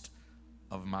taste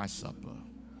of my supper.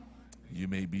 You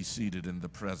may be seated in the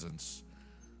presence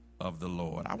of the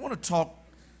Lord. I want to talk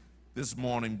this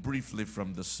morning briefly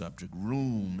from the subject,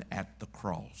 room at the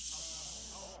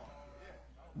cross.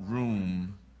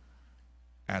 Room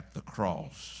at the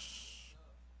cross.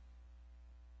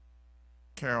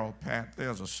 Carol, Pat,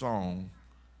 there's a song,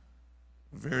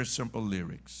 very simple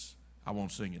lyrics. I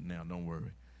won't sing it now, don't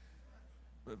worry.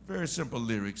 But very simple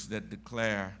lyrics that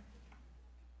declare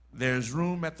there's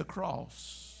room at the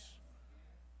cross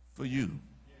for you.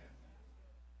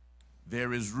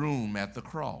 There is room at the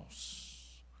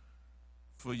cross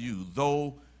for you.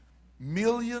 Though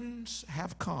millions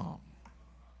have come,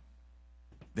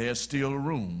 there's still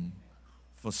room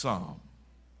for some.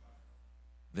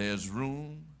 There's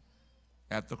room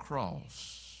at the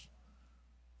cross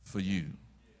for you.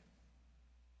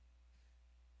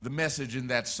 The message in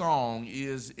that song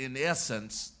is, in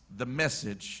essence, the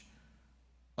message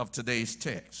of today's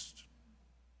text.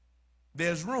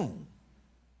 There's room.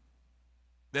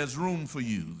 There's room for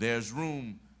you. There's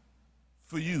room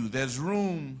for you. There's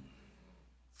room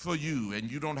for you. And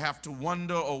you don't have to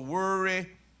wonder or worry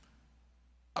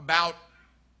about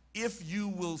if you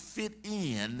will fit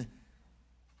in.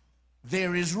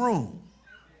 There is room.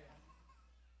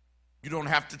 You don't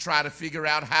have to try to figure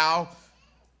out how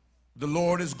the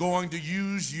Lord is going to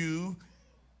use you.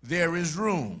 There is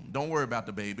room. Don't worry about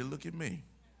the baby. Look at me.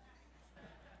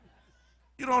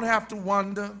 You don't have to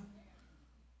wonder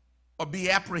or be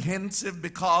apprehensive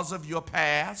because of your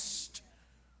past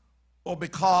or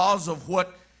because of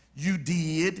what you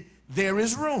did. There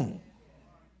is room.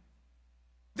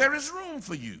 There is room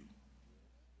for you.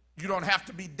 You don't have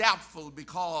to be doubtful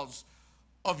because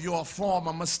of your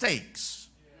former mistakes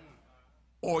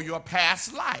or your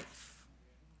past life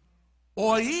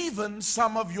or even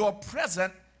some of your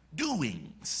present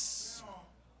doings.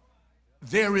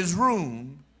 There is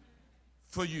room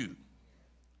for you.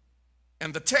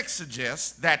 And the text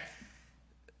suggests that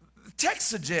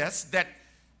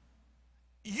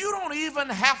you don't even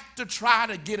have to try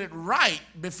to get it right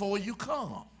before you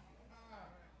come.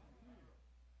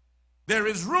 There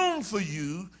is room for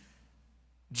you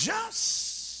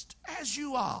just as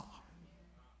you are.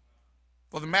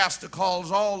 For the Master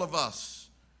calls all of us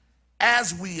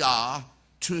as we are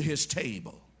to his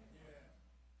table.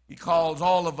 He calls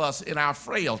all of us in our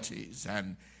frailties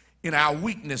and in our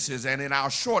weaknesses and in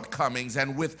our shortcomings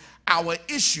and with our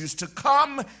issues to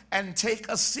come and take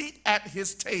a seat at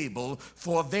his table,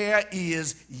 for there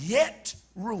is yet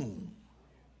room.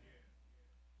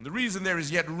 The reason there is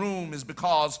yet room is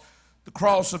because the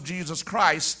cross of Jesus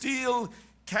Christ still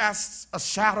casts a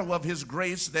shadow of his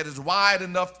grace that is wide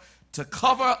enough to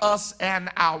cover us and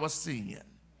our sin.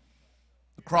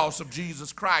 The cross of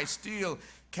Jesus Christ still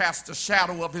casts a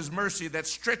shadow of his mercy that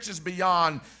stretches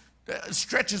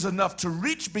enough to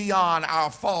reach beyond our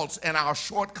faults and our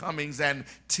shortcomings and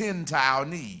tend to our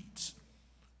needs.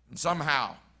 And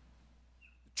somehow,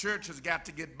 the church has got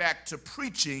to get back to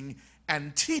preaching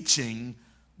and teaching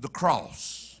the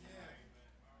cross.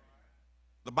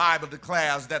 The Bible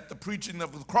declares that the preaching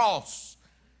of the cross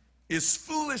is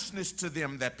foolishness to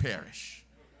them that perish.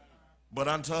 But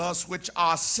unto us which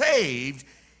are saved,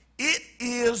 it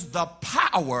is the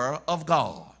power of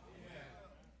God.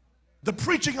 The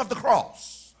preaching of the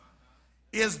cross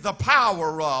is the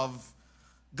power of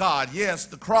God. Yes,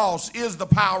 the cross is the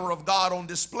power of God on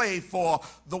display for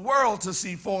the world to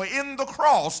see. For in the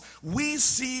cross, we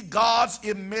see God's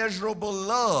immeasurable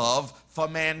love for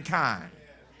mankind.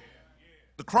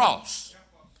 The cross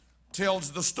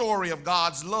tells the story of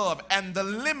God's love and the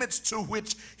limits to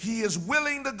which he is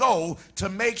willing to go to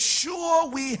make sure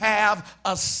we have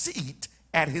a seat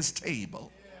at his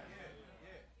table.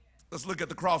 Let's look at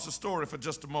the cross's story for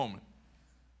just a moment.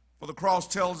 For the cross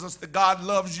tells us that God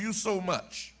loves you so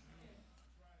much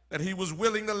that he was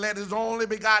willing to let his only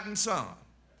begotten son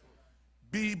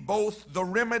be both the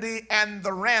remedy and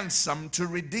the ransom to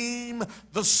redeem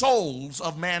the souls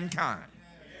of mankind.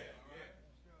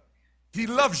 He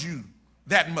loves you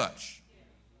that much,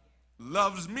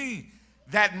 loves me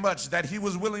that much, that he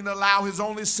was willing to allow his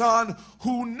only son,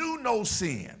 who knew no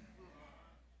sin,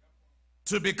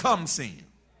 to become sin.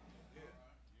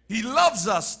 He loves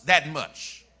us that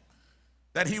much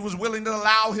that he was willing to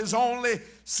allow his only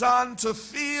son to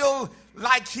feel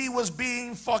like he was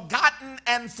being forgotten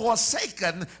and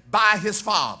forsaken by his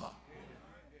father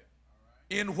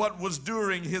in what was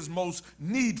during his most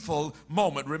needful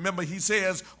moment. Remember, he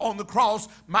says on the cross,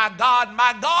 my God,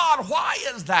 why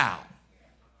hast thou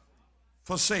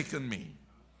forsaken me?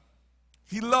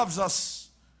 He loves us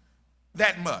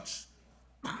that much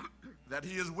that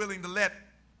he is willing to let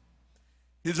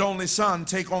his only son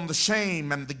take on the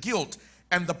shame and the guilt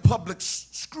and the public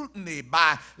scrutiny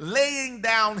by laying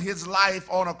down his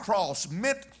life on a cross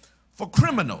meant for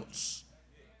criminals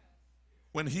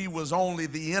when he was only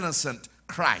the innocent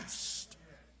Christ.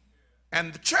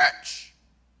 And the church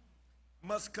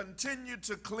must continue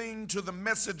to cling to the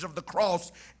message of the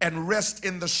cross and rest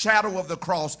in the shadow of the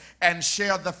cross and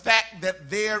share the fact that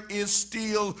there is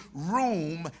still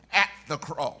room at the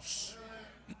cross.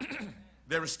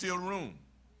 There is still room.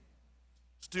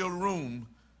 Still room.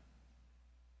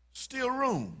 Still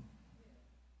room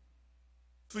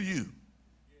for you.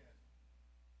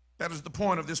 That is the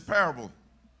point of this parable.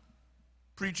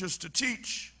 Preachers to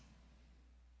teach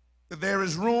that there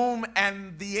is room,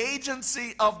 and the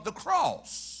agency of the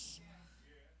cross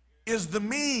is the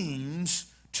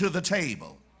means to the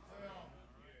table.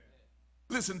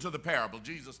 Listen to the parable.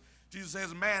 Jesus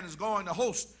says a man is going to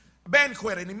host a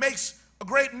banquet, and he makes a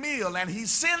great meal, and he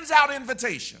sends out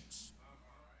invitations.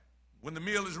 When the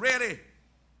meal is ready,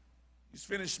 he's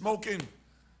finished smoking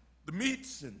the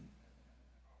meats and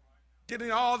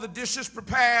getting all the dishes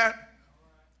prepared.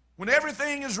 When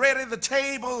everything is ready, the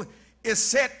table is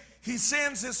set. He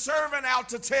sends his servant out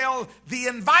to tell the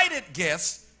invited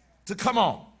guests to come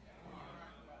on.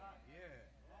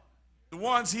 The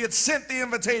ones he had sent the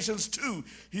invitations to,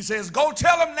 he says, go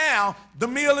tell them now the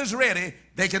meal is ready.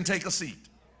 They can take a seat.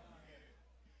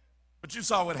 But you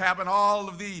saw what happened. All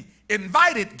of the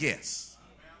invited guests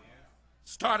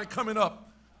started coming up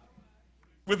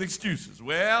with excuses.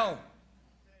 Well,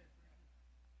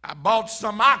 I bought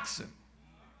some oxen,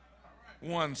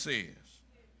 one says.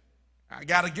 I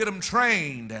got to get them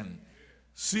trained and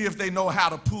see if they know how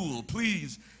to pull.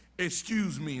 Please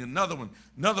excuse me. Another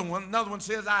one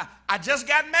says, I just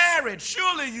got married.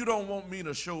 Surely you don't want me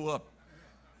to show up.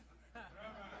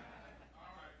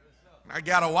 I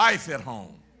got a wife at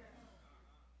home.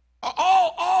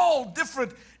 All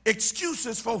different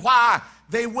excuses for why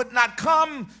they would not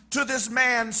come to this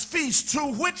man's feast to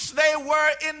which they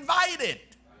were invited.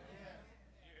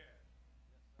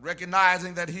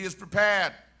 Recognizing that he is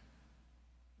prepared.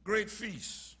 Great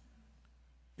feast.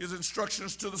 His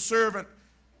instructions to the servant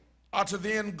are to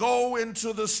then go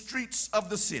into the streets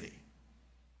of the city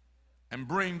and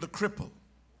bring the crippled,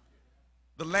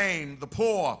 the lame, the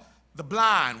poor, the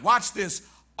blind. Watch this.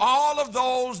 All of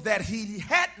those that he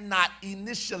had not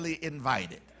initially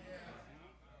invited.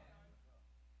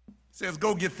 He says,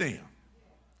 go get them.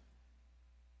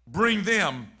 Bring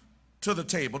them to the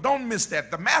table. Don't miss that.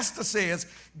 The master says,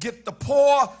 get the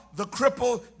poor, the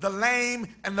crippled, the lame,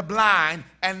 and the blind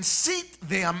and seat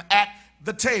them at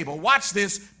the table. Watch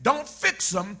this. Don't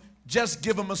fix them. Just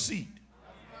give them a seat.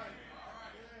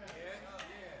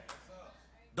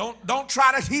 Don't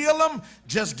try to heal them.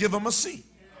 Just give them a seat.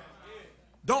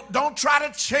 Don't try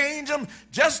to change them.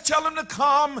 Just tell them to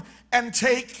come and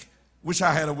take, wish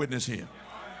I had a witness here,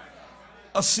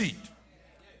 a seat.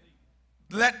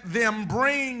 Let them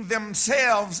bring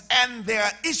themselves and their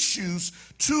issues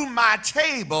to my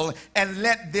table and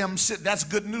let them sit. That's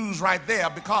good news right there,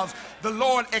 because the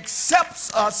Lord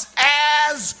accepts us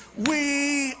as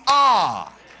we are.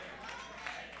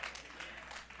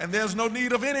 And there's no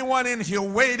need of anyone in here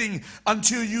waiting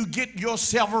until you get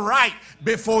yourself right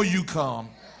before you come.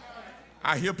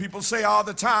 I hear people say all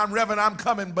the time, Reverend, I'm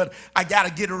coming, but I got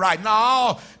to get it right.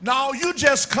 No, you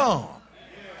just come.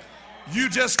 You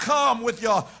just come with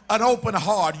an open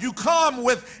heart. You come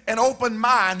with an open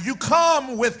mind. You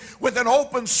come with an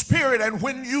open spirit. And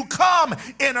when you come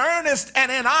in earnest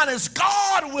and in honest,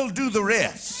 God will do the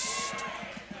rest.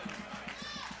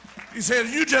 He said,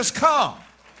 you just come.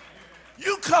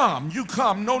 You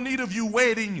come. No need of you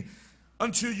waiting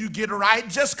until you get it right.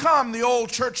 Just come. The old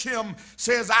church hymn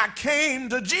says, I came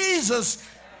to Jesus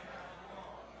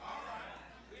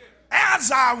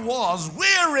as I was,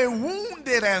 weary,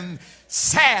 wounded, and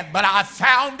sad, but I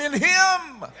found in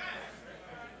him.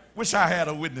 Wish I had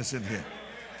a witness in here.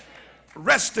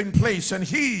 Resting place, and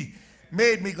he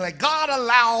made me glad. God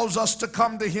allows us to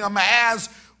come to him as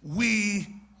we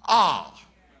are.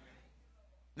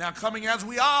 Now, coming as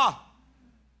we are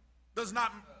does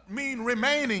not mean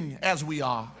remaining as we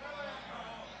are.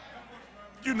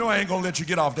 You know I ain't gonna let you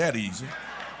get off that easy.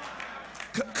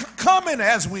 Coming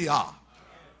as we are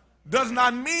does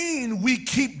not mean we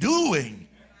keep doing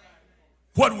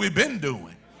what we've been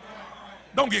doing.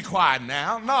 Don't get quiet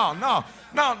now. No.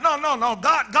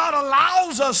 God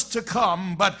allows us to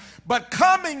come, but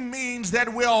coming means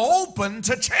that we're open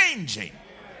to changing.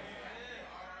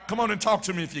 Come on and talk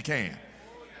to me if you can.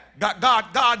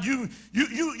 God,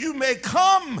 you may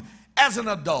come as an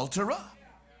adulterer,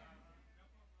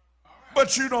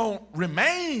 but you don't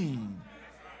remain.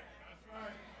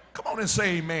 Come on and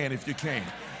say amen if you can.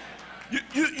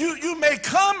 You may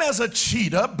come as a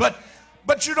cheater,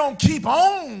 but you don't keep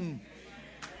on.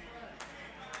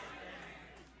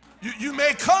 You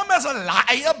may come as a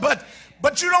liar,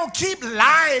 but you don't keep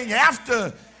lying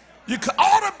after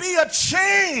ought to be a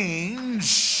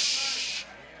change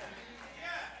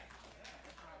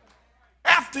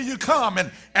after you come.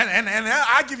 And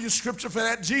I give you scripture for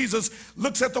that. Jesus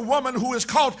looks at the woman who is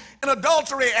caught in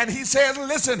adultery and he says,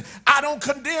 listen, I don't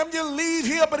condemn you, leave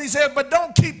here. But he said, but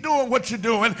don't keep doing what you're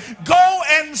doing. Go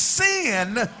and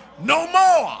sin no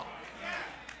more.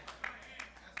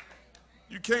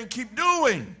 You can't keep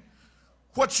doing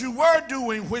what you were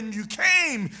doing when you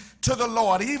came to the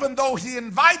Lord. Even though he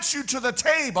invites you to the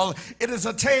table, it is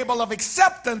a table of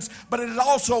acceptance, but it is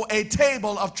also a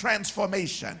table of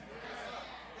transformation.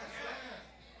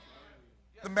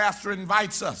 The master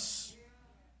invites us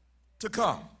to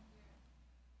come.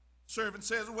 Servant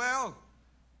says, well,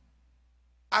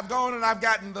 I've gone and I've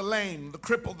gotten the lame, the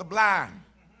crippled, the blind.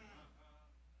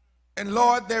 And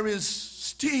Lord, there is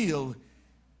still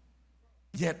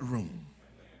yet room.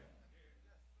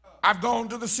 I've gone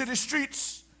to the city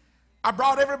streets. I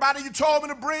brought everybody you told me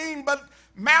to bring, but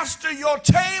Master, your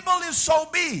table is so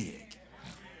big.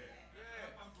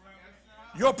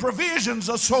 Your provisions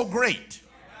are so great.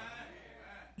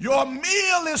 Your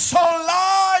meal is so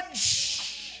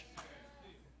large.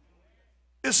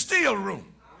 There's still room.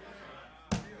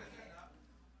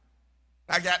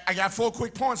 I got 4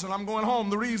 quick points and I'm going home.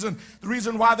 The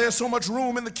reason why there's so much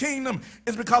room in the kingdom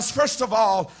is because, first of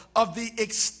all, of the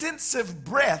extensive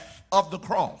breadth of the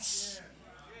cross.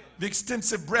 The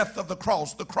extensive breadth of the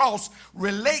cross. The cross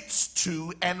relates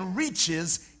to and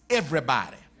reaches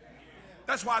everybody.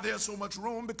 That's why there's so much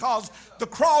room, because the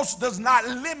cross does not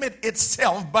limit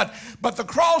itself, but the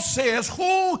cross says,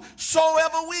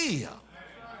 whosoever will,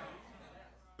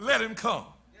 let him come.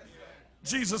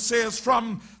 Jesus says,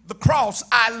 from the cross,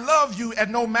 I love you,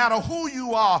 and no matter who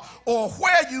you are or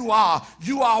where you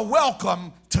are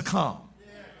welcome to come.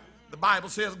 The Bible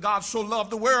says God so loved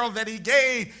the world that he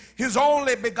gave his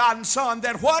only begotten son,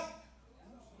 that what?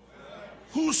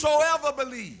 Whosoever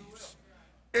believes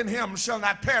in him shall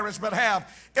not perish but have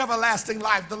everlasting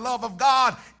life. The love of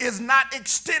God is not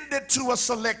extended to a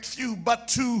select few, but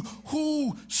to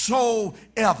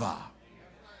whosoever.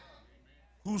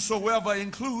 Whosoever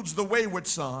includes the wayward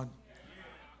son.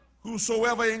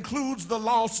 Whosoever includes the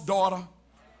lost daughter.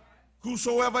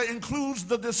 Whosoever includes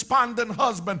the despondent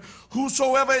husband.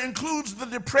 Whosoever includes the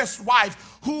depressed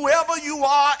wife. Whoever you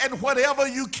are and whatever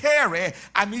you carry,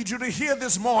 I need you to hear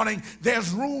this morning,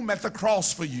 there's room at the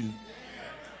cross for you.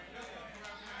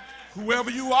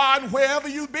 Whoever you are and wherever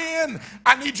you've been,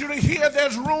 I need you to hear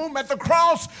there's room at the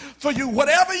cross for you.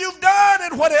 Whatever you've done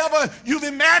and whatever you've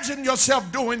imagined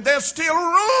yourself doing, there's still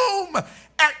room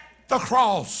at the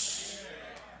cross.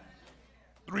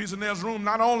 The reason there's room,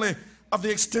 not only of the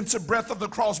extensive breadth of the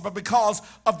cross, but because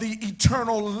of the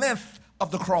eternal length of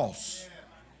the cross.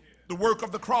 The work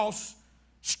of the cross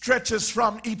stretches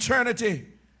from eternity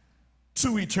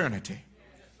to eternity.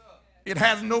 It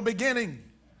has no beginning.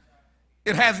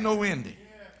 It has no ending,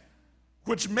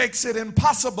 which makes it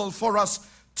impossible for us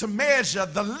to measure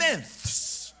the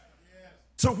lengths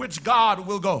to which God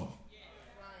will go.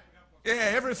 Yeah,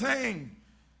 everything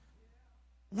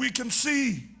we can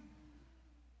see,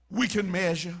 we can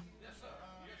measure.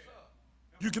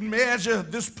 You can measure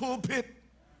this pulpit.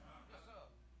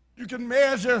 You can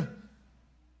measure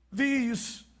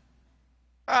these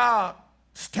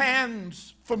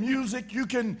stands for music. You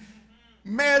can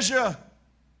measure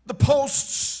the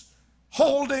posts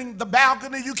holding the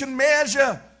balcony. You can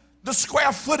measure the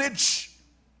square footage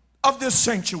of this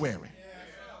sanctuary.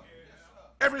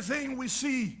 Everything we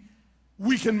see,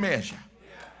 we can measure.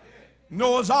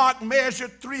 Noah's Ark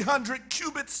measured 300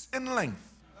 cubits in length,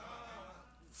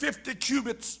 50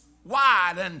 cubits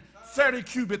wide, and 30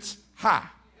 cubits high.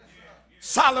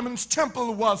 Solomon's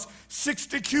temple was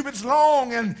 60 cubits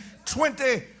long and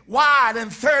 20 wide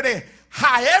and 30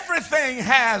 high. Everything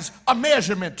has a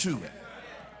measurement to it,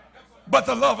 but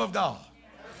the love of God.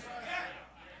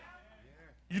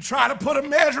 You try to put a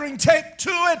measuring tape to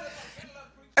it,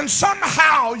 and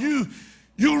somehow you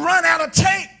run out of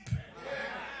tape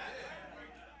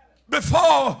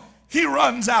before he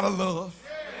runs out of love.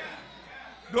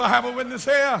 Do I have a witness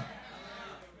here?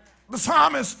 The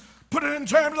psalmist put it in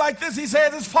terms like this. He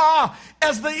says, as far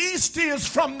as the east is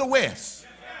from the west.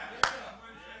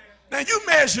 Now you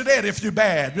measure that if you're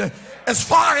bad. As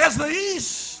far as the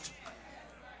east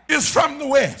is from the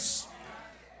west.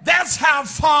 That's how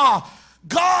far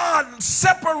God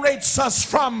separates us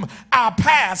from our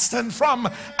past and from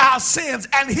our sins.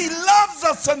 And he loves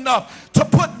us enough to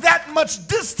put that much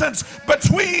distance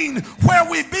between where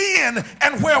we've been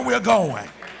and where we're going.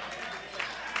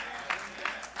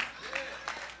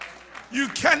 You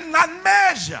cannot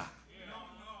measure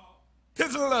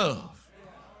his love.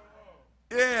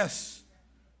 Yes,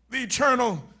 the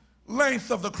eternal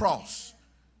length of the cross,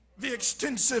 the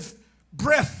extensive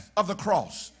breadth of the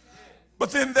cross.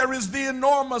 But then there is the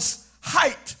enormous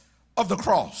height of the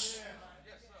cross.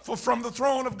 For from the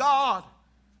throne of God,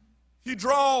 he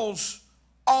draws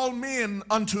all men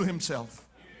unto himself.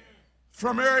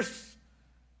 From earth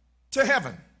to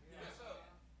heaven,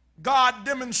 God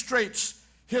demonstrates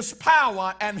his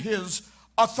power and his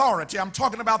authority. I'm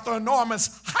talking about the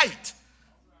enormous height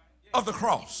of the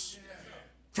cross.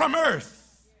 From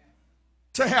earth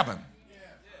to heaven.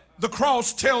 The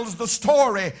cross tells the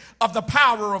story of the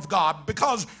power of God,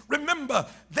 because remember,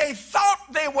 they thought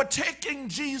they were taking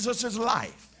Jesus'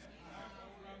 life.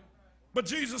 But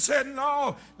Jesus said,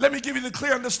 no, let me give you the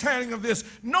clear understanding of this.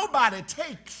 Nobody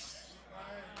takes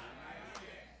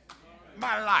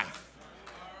my life.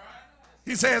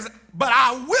 He says, but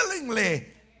I willingly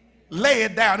lay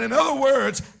it down. In other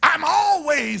words, I'm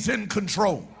always in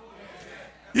control.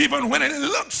 Even when it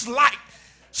looks like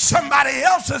somebody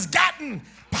else has gotten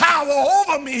power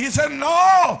over me, he said,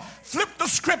 no, flip the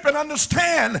script and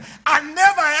understand, I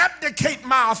never abdicate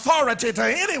my authority to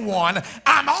anyone.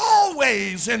 I'm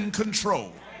always in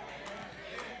control.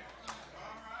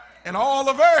 And all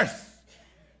of earth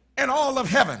and all of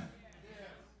heaven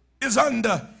is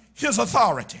under his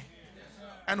authority.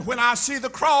 And when I see the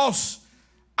cross,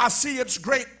 I see its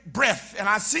great breadth, and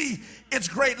I see its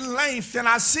great length, and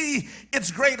I see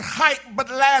its great height, but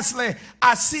lastly,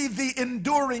 I see the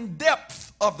enduring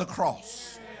depth of the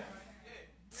cross.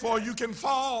 For you can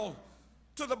fall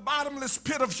to the bottomless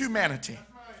pit of humanity,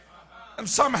 and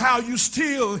somehow you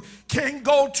still can't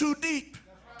go too deep,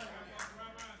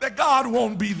 that God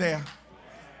won't be there.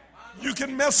 You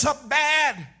can mess up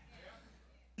bad.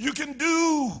 You can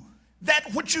do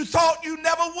that which you thought you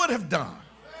never would have done.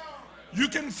 You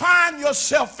can find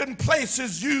yourself in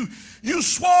places you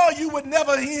swore you would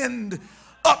never end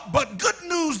up. But good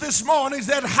news this morning is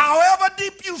that however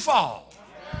deep you fall,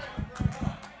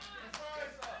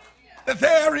 that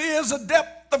there is a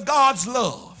depth of God's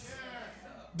love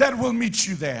that will meet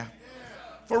you there.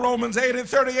 For Romans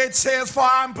 8:38 says, for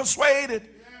I am persuaded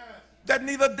that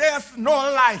neither death nor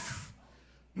life,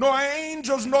 nor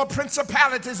angels, nor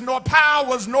principalities, nor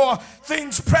powers, nor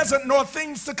things present, nor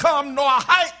things to come, nor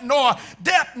height, nor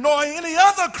depth, nor any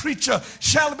other creature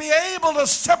shall be able to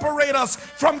separate us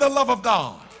from the love of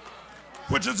God,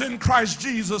 which is in Christ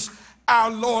Jesus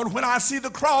our Lord. When I see the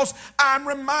cross, I'm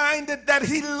reminded that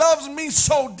he loves me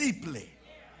so deeply.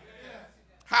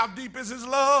 How deep is his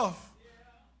love?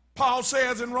 Paul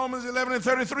says in Romans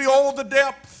 11:33, oh, the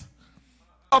depth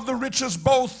of the riches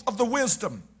both of the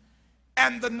wisdom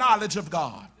and the knowledge of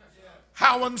God.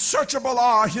 How unsearchable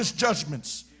are his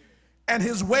judgments and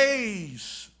his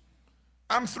ways.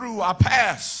 I'm through, I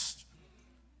passed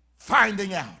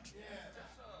finding out.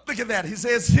 Look at that. He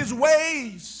says his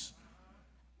ways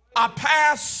are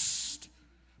past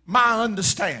my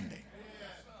understanding.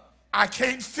 I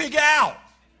can't figure out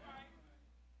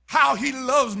how he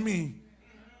loves me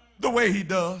the way he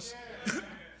does.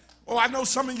 Oh, I know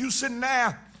some of you sitting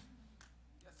there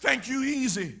think you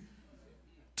easy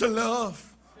to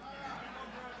love.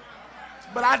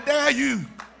 But I dare you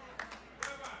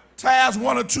to ask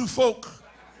one or two folk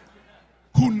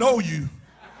who know you.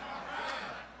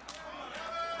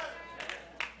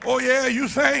 Oh yeah, you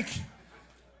think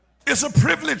it's a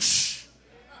privilege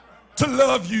to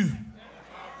love you.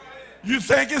 You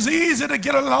think it's easy to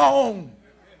get along.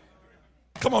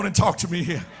 Come on and talk to me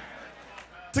here.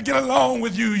 To get along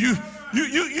with you. You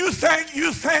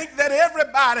think that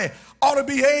everybody ought to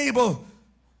be able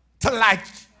to like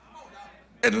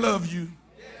and love you.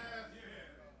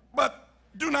 But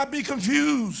do not be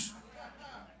confused.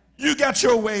 You got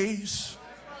your ways,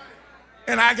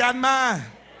 and I got mine.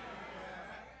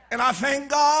 And I thank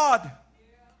God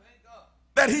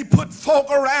that he put folk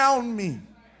around me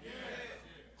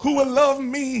who will love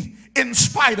me in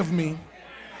spite of me.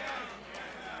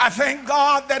 I thank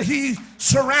God that he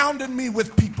surrounded me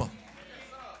with people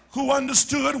who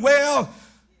understood, well,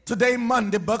 today,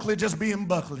 Monday, Buckley just being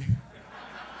Buckley.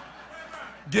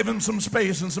 Give him some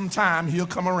space and some time, he'll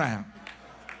come around.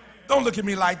 Don't look at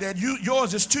me like that.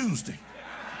 Yours is Tuesday.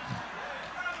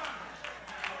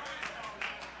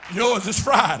 Yours is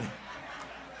Friday.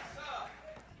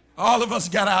 All of us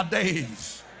got our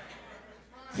days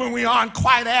when we aren't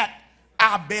quite at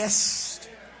our best.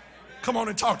 Come on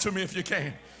and talk to me if you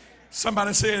can.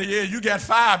 Somebody said, yeah, you got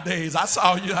 5 days. I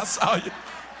saw you.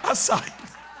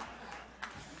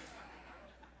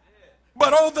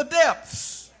 But oh, the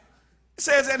depths. It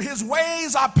says, and his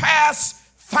ways are past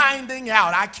finding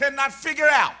out. I cannot figure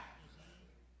out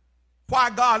why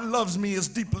God loves me as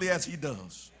deeply as he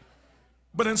does.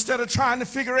 But instead of trying to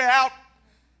figure it out,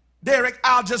 Derek,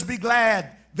 I'll just be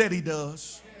glad that he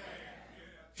does.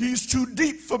 He's too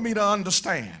deep for me to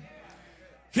understand.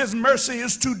 His mercy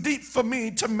is too deep for me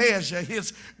to measure.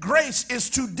 His grace is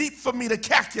too deep for me to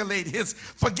calculate. His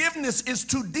forgiveness is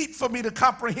too deep for me to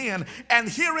comprehend. And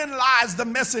herein lies the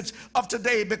message of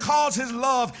today. Because his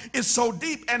love is so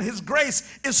deep and his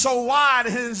grace is so wide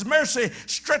and his mercy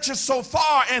stretches so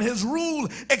far and his rule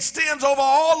extends over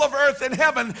all of earth and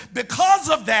heaven, because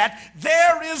of that,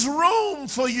 there is room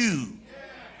for you.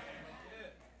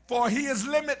 For he is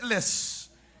limitless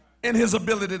in his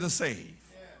ability to save.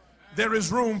 There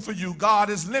is room for you. God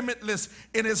is limitless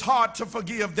in his heart to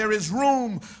forgive. There is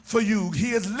room for you.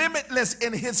 He is limitless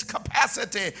in his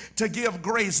capacity to give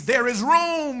grace. There is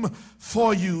room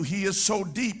for you. He is so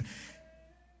deep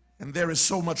and there is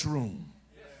so much room.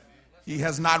 He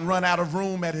has not run out of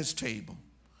room at his table.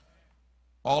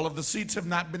 All of the seats have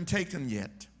not been taken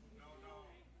yet.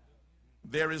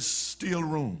 There is still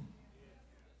room.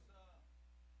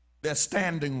 There's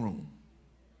standing room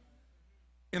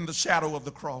in the shadow of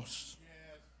the cross.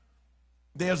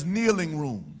 There's kneeling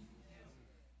room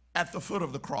at the foot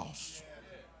of the cross.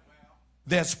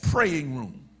 There's praying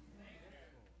room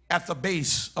at the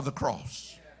base of the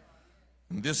cross.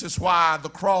 And this is why the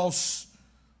cross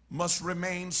must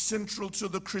remain central to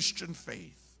the Christian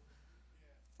faith.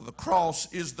 For the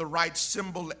cross is the right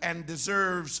symbol and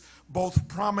deserves both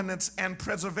prominence and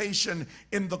preservation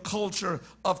in the culture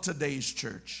of today's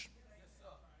church.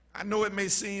 I know it may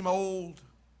seem old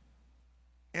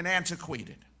and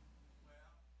antiquated,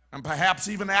 and perhaps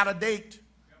even out of date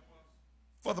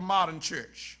for the modern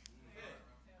church.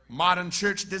 Modern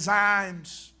church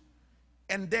designs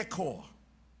and decor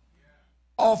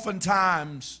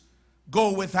oftentimes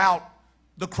go without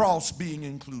the cross being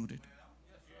included.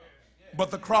 But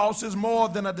the cross is more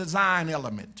than a design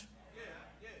element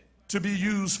to be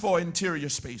used for interior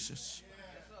spaces.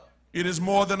 It is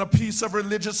more than a piece of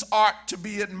religious art to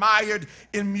be admired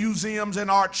in museums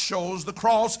and art shows. The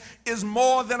cross is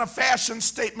more than a fashion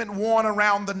statement worn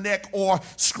around the neck or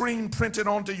screen printed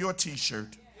onto your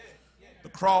t-shirt. The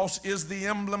cross is the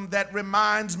emblem that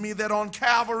reminds me that on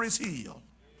Calvary's hill,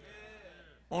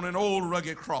 on an old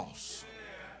rugged cross,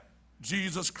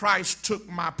 Jesus Christ took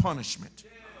my punishment.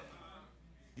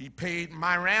 He paid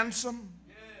my ransom.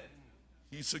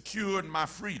 He secured my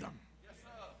freedom.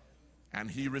 And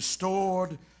he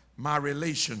restored my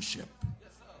relationship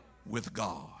with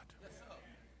God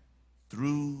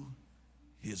through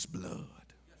his blood.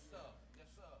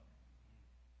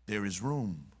 There is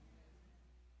room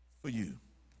for you.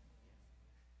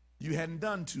 You hadn't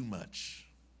done too much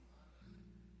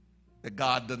that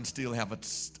God doesn't still have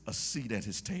a seat at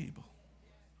his table.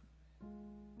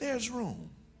 There's room.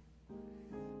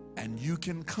 And you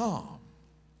can come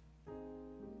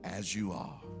as you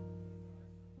are.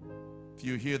 If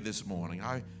you're here this morning,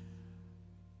 I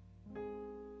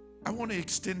want to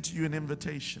extend to you an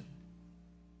invitation.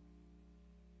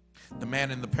 The man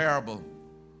in the parable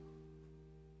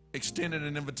extended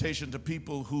an invitation to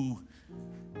people who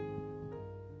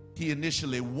he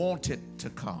initially wanted to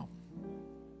come.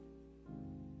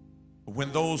 But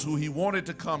when those who he wanted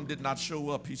to come did not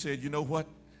show up, he said, you know what?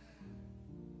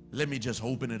 Let me just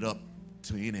open it up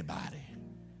to anybody.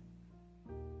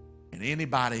 And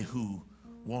anybody who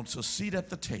wants a seat at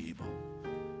the table.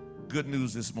 Good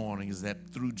news this morning is that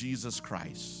through Jesus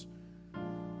Christ,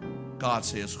 God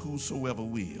says, whosoever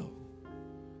will,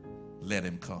 let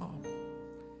him come.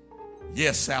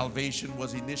 Yes, salvation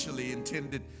was initially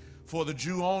intended for the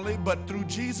Jew only, but through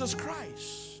Jesus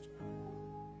Christ,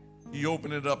 he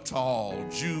opened it up to all,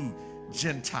 Jew,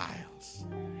 Gentiles,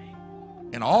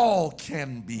 and all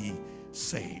can be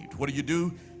saved. What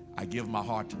do? I give my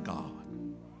heart to God.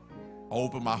 I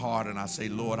open my heart and I say,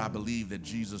 Lord, I believe that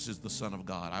Jesus is the Son of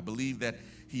God. I believe that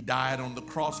he died on the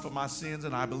cross for my sins,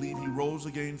 and I believe he rose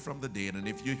again from the dead. And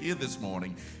if you're here this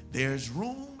morning, there's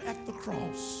room at the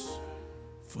cross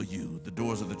for you. The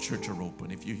doors of the church are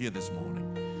open. If you're here this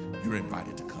morning, you're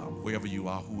invited to come. Wherever you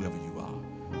are, whoever you are,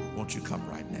 won't you come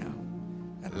right now?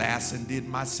 At last, and did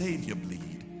my Savior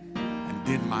bleed, and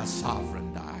did my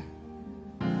sovereign die?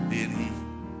 Did he?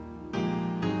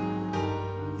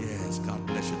 Yes, God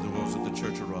bless you. The doors of the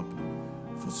church are open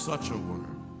for such a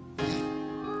worm,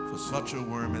 for such a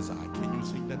worm as I. Can you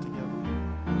sing that together?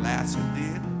 Alas, and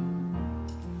did.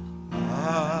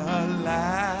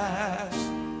 Alas,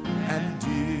 and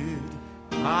did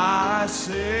my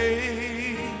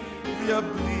Savior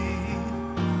bleed,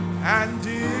 and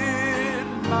did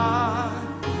my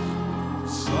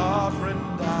sovereign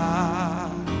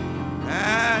die,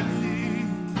 and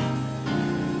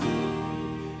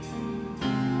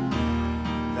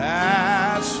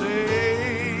that sacred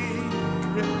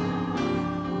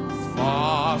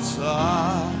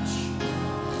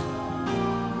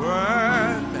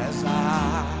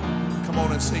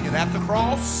at the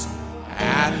cross,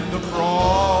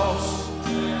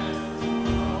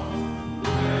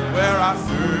 where I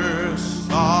first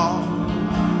saw,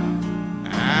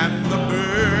 and the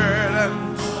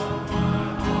burdens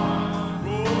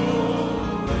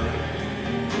rolled away.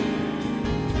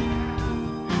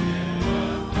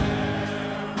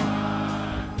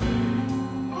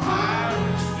 I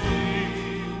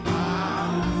received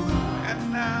and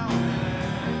now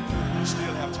you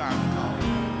still have time to come.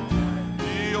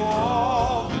 Be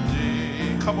all the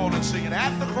day. Come on and sing it.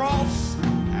 At the cross,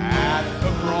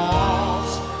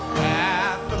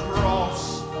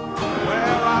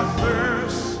 where I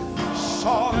first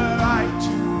saw the light,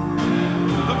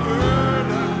 the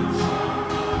burdens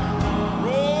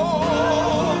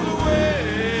rolled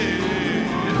away.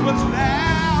 It was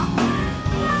now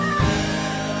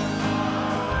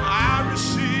I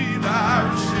received,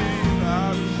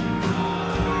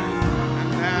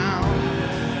 and now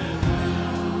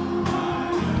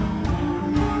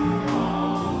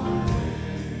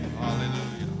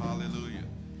hallelujah.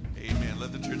 Amen.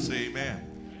 Let the church say amen.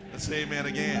 Let's say amen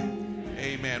again.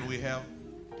 Amen. We have,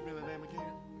 give me the name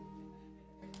again.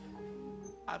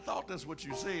 I thought that's what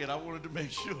you said. I wanted to make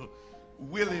sure.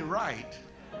 Willie Wright.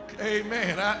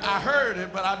 Amen. I heard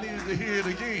it, but I needed to hear it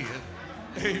again.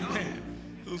 Amen.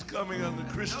 Who's coming on the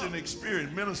Christian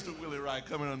Experience. Minister Willie Wright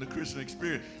coming on the Christian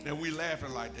Experience. And we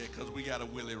laughing like that because we got a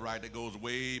Willie Wright that goes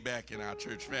way back in our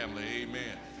church family.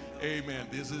 Amen. Amen.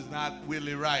 This is not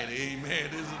Willie Wright. Amen.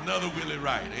 This is another Willie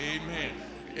Wright. Amen.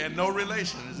 And no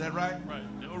relation. Is that right? Right.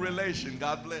 No relation.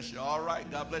 God bless you. All right.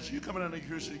 God bless you. You're coming on the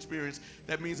Christian Experience.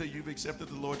 That means that you've accepted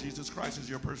the Lord Jesus Christ as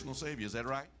your personal Savior. Is that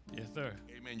right? Yes, sir.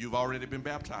 Amen. You've already been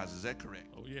baptized. Is that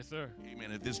correct? Oh, yes, sir.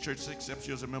 Amen. If this church accepts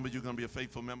you as a member, you're going to be a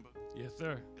faithful member? Yes,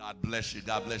 sir. God bless you.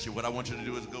 God bless you. What I want you to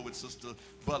do is go with Sister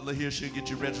Butler here. She'll get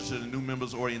you registered in new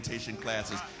members orientation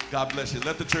classes. God bless you.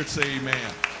 Let the church say amen.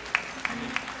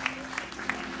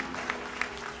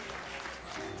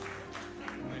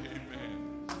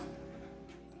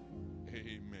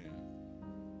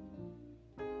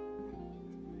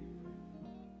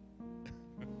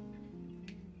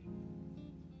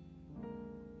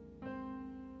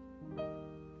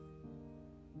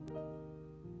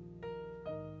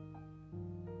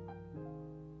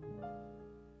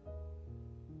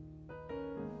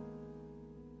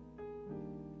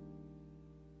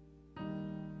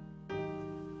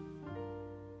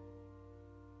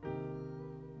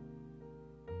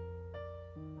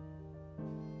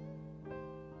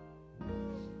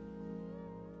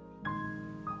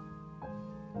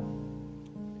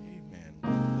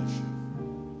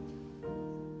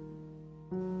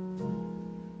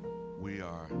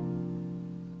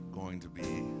 To be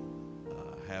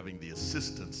having the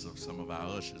assistance of some of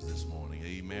our ushers this morning.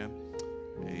 Amen.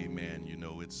 Amen. You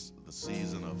know, it's the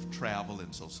season of travel,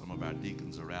 and so some of our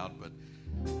deacons are out, but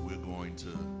we're going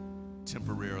to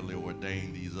temporarily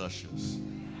ordain these ushers.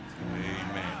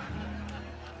 Amen.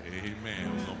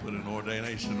 Amen. We're going to put an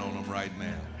ordination on them right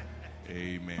now.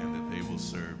 Amen. That they will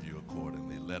serve you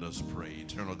accordingly. Let us pray.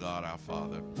 Eternal God, our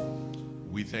Father,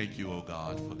 we thank you, O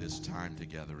God, for this time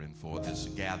together and for this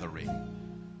gathering,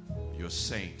 your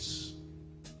saints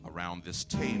around this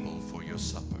table for your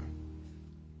supper.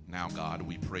 Now, God,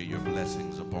 we pray your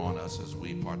blessings upon us as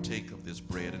we partake of this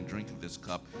bread and drink of this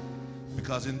cup,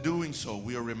 because in doing so,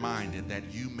 we are reminded that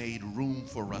you made room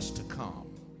for us to come.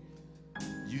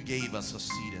 You gave us a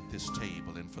seat at this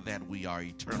table, and for that we are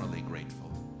eternally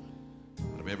grateful.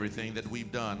 Out of everything that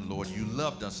we've done, Lord, you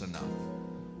loved us enough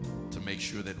to make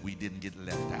sure that we didn't get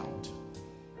left out.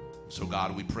 So,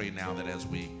 God, we pray now that as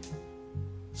we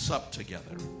sup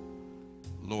together,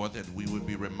 Lord, that we would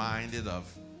be reminded of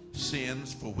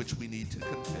sins for which we need to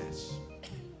confess.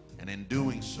 And in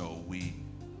doing so, we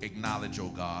acknowledge, oh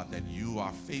God, that you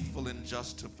are faithful and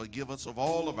just to forgive us of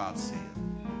all of our sin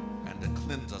and to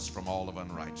cleanse us from all of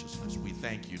unrighteousness. We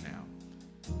thank you now.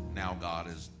 Now, God,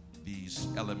 as these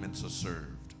elements are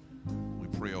served, we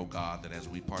pray, oh God, that as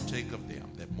we partake of them,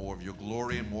 that more of your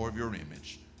glory and more of your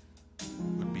image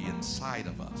would be inside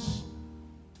of us,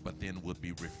 but then would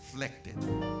be reflected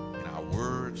in our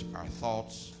words, our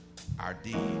thoughts, our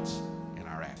deeds, and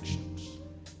our actions.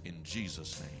 In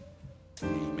Jesus' name,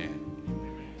 amen.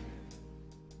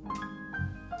 When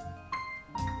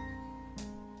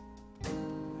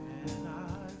I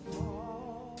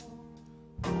fall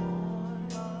on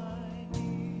my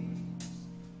knees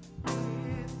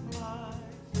with my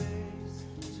face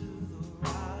to the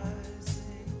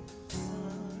rising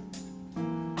sun,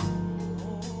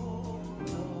 oh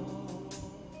Lord,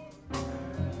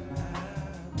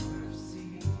 have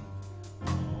mercy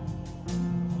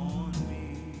on me.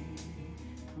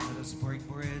 Let us break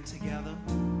bread together.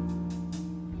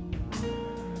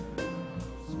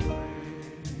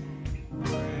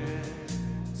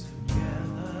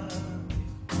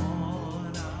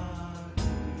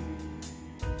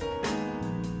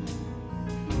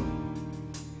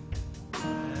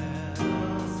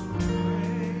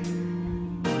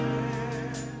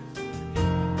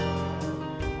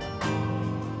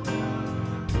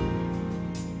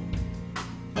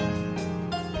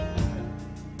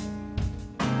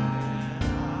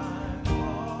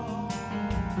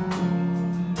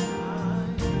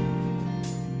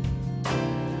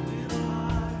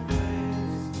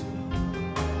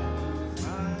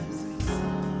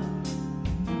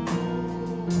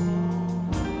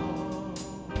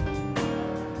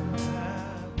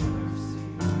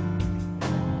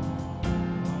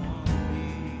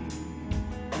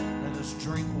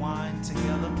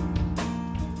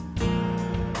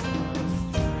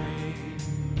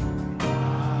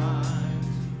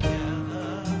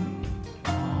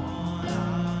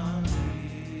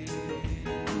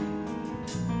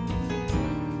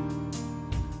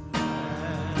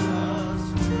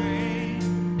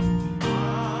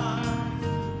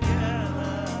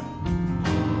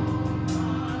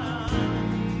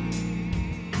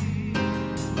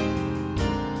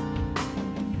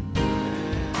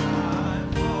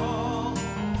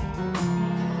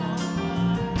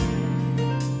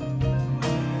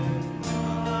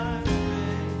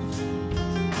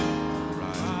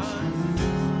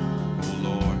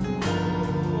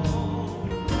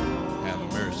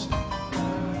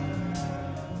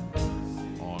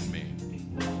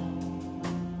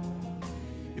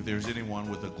 there's anyone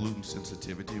with a gluten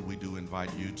sensitivity, we do invite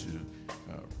you to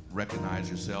recognize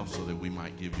yourself so that we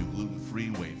might give you gluten-free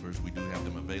wafers. We do have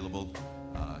them available.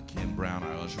 Ken Brown,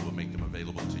 our usher, will make them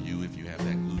available to you if you have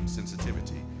that gluten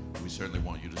sensitivity. We certainly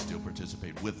want you to still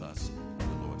participate with us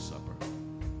in the Lord's Supper.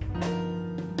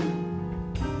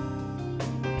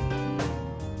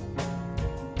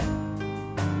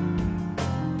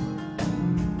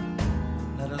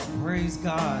 Let us praise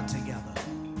God together.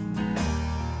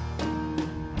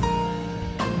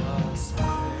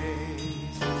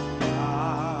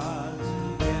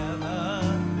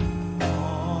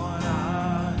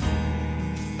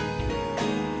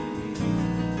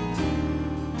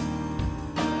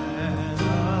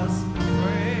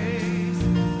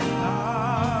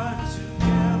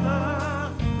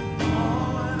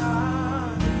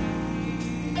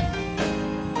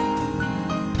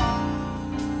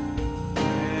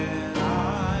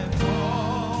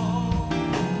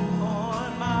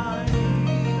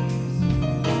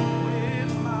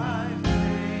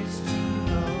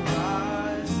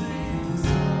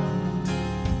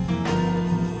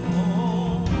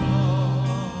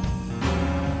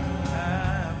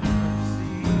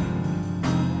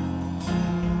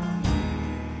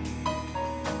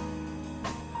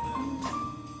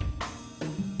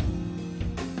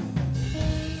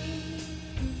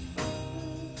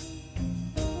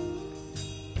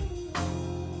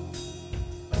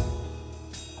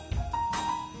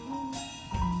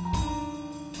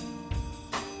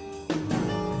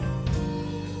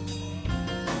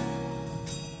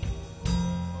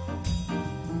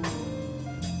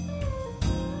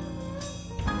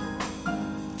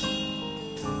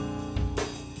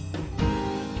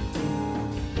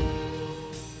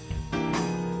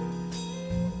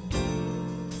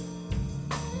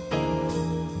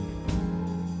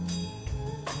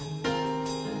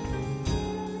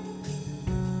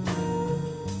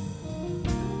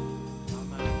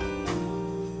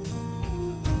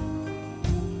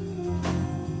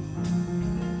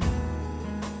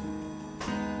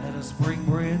 Break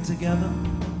bread together.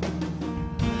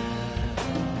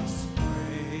 Let's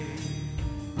break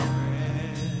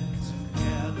bread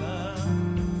together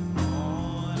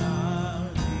on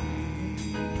our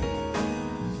knees.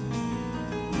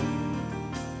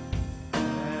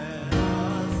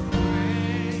 Let us break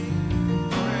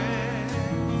bread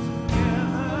together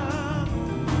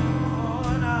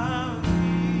on our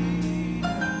knees.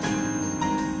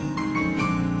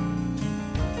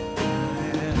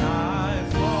 And I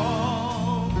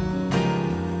fall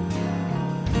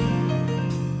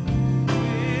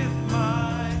with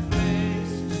my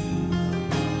face to the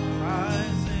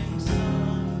rising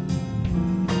sun.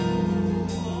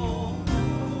 Oh,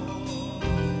 Lord,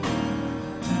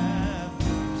 have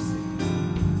mercy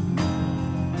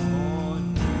on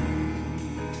me.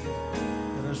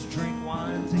 Let us drink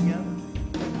wine together.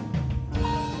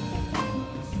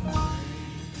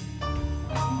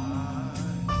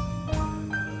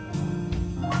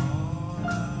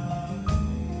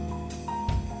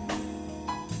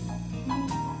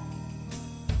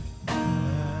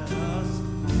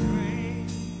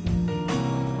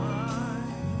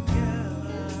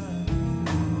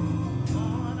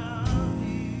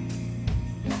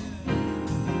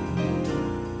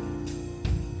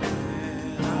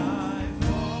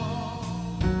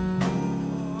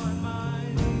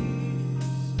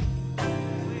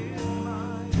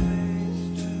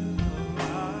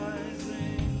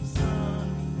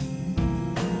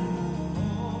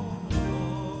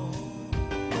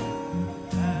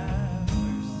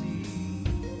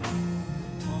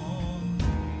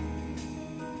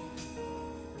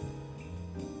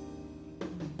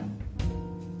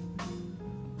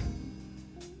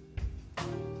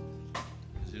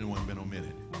 Has anyone been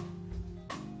omitted?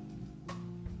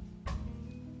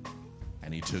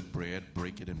 And he took bread,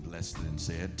 broke it, and blessed it, and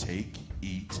said, "Take,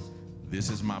 eat. This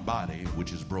is my body,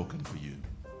 which is broken for you."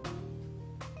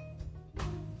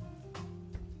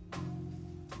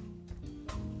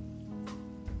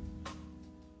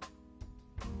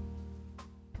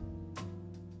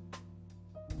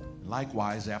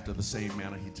 Likewise, after the same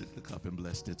manner, he took the cup and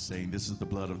blessed it, saying, "This is the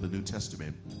blood of the New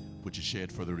Testament, which is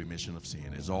shed for the remission of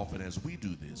sin. As often as we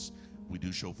do this, we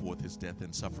do show forth his death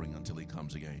and suffering until he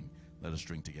comes again." Let us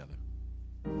drink together.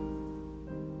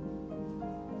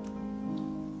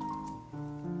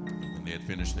 When they had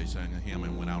finished, they sang a hymn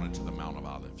and went out into the Mount of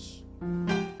Olives.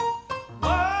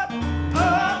 What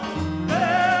a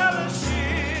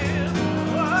fellowship,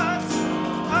 what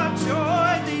a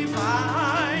joy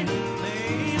divine,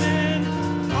 leaning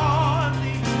on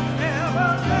the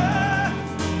everlasting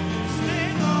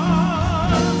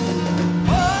arms.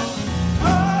 What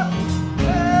a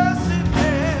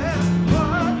blessedness,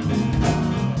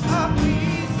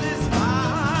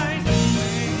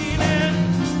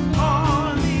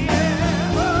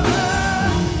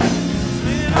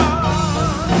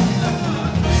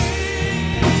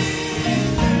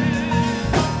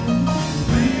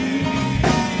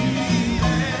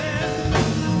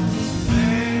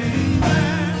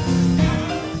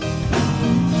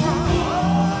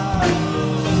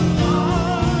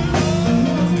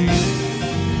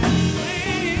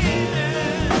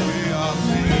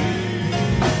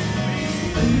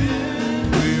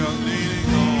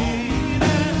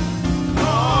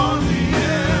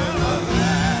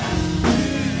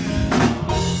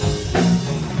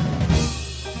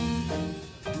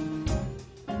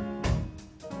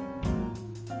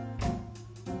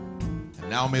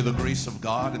 may the grace of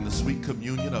God and the sweet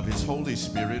communion of his Holy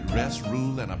Spirit rest,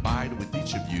 rule, and abide with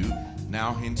each of you,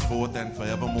 now, henceforth, and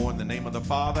forevermore, in the name of the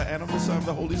Father, and of the Son, and of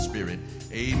the Holy Spirit.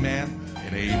 Amen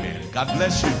and amen. God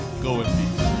bless you. Go in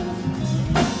peace.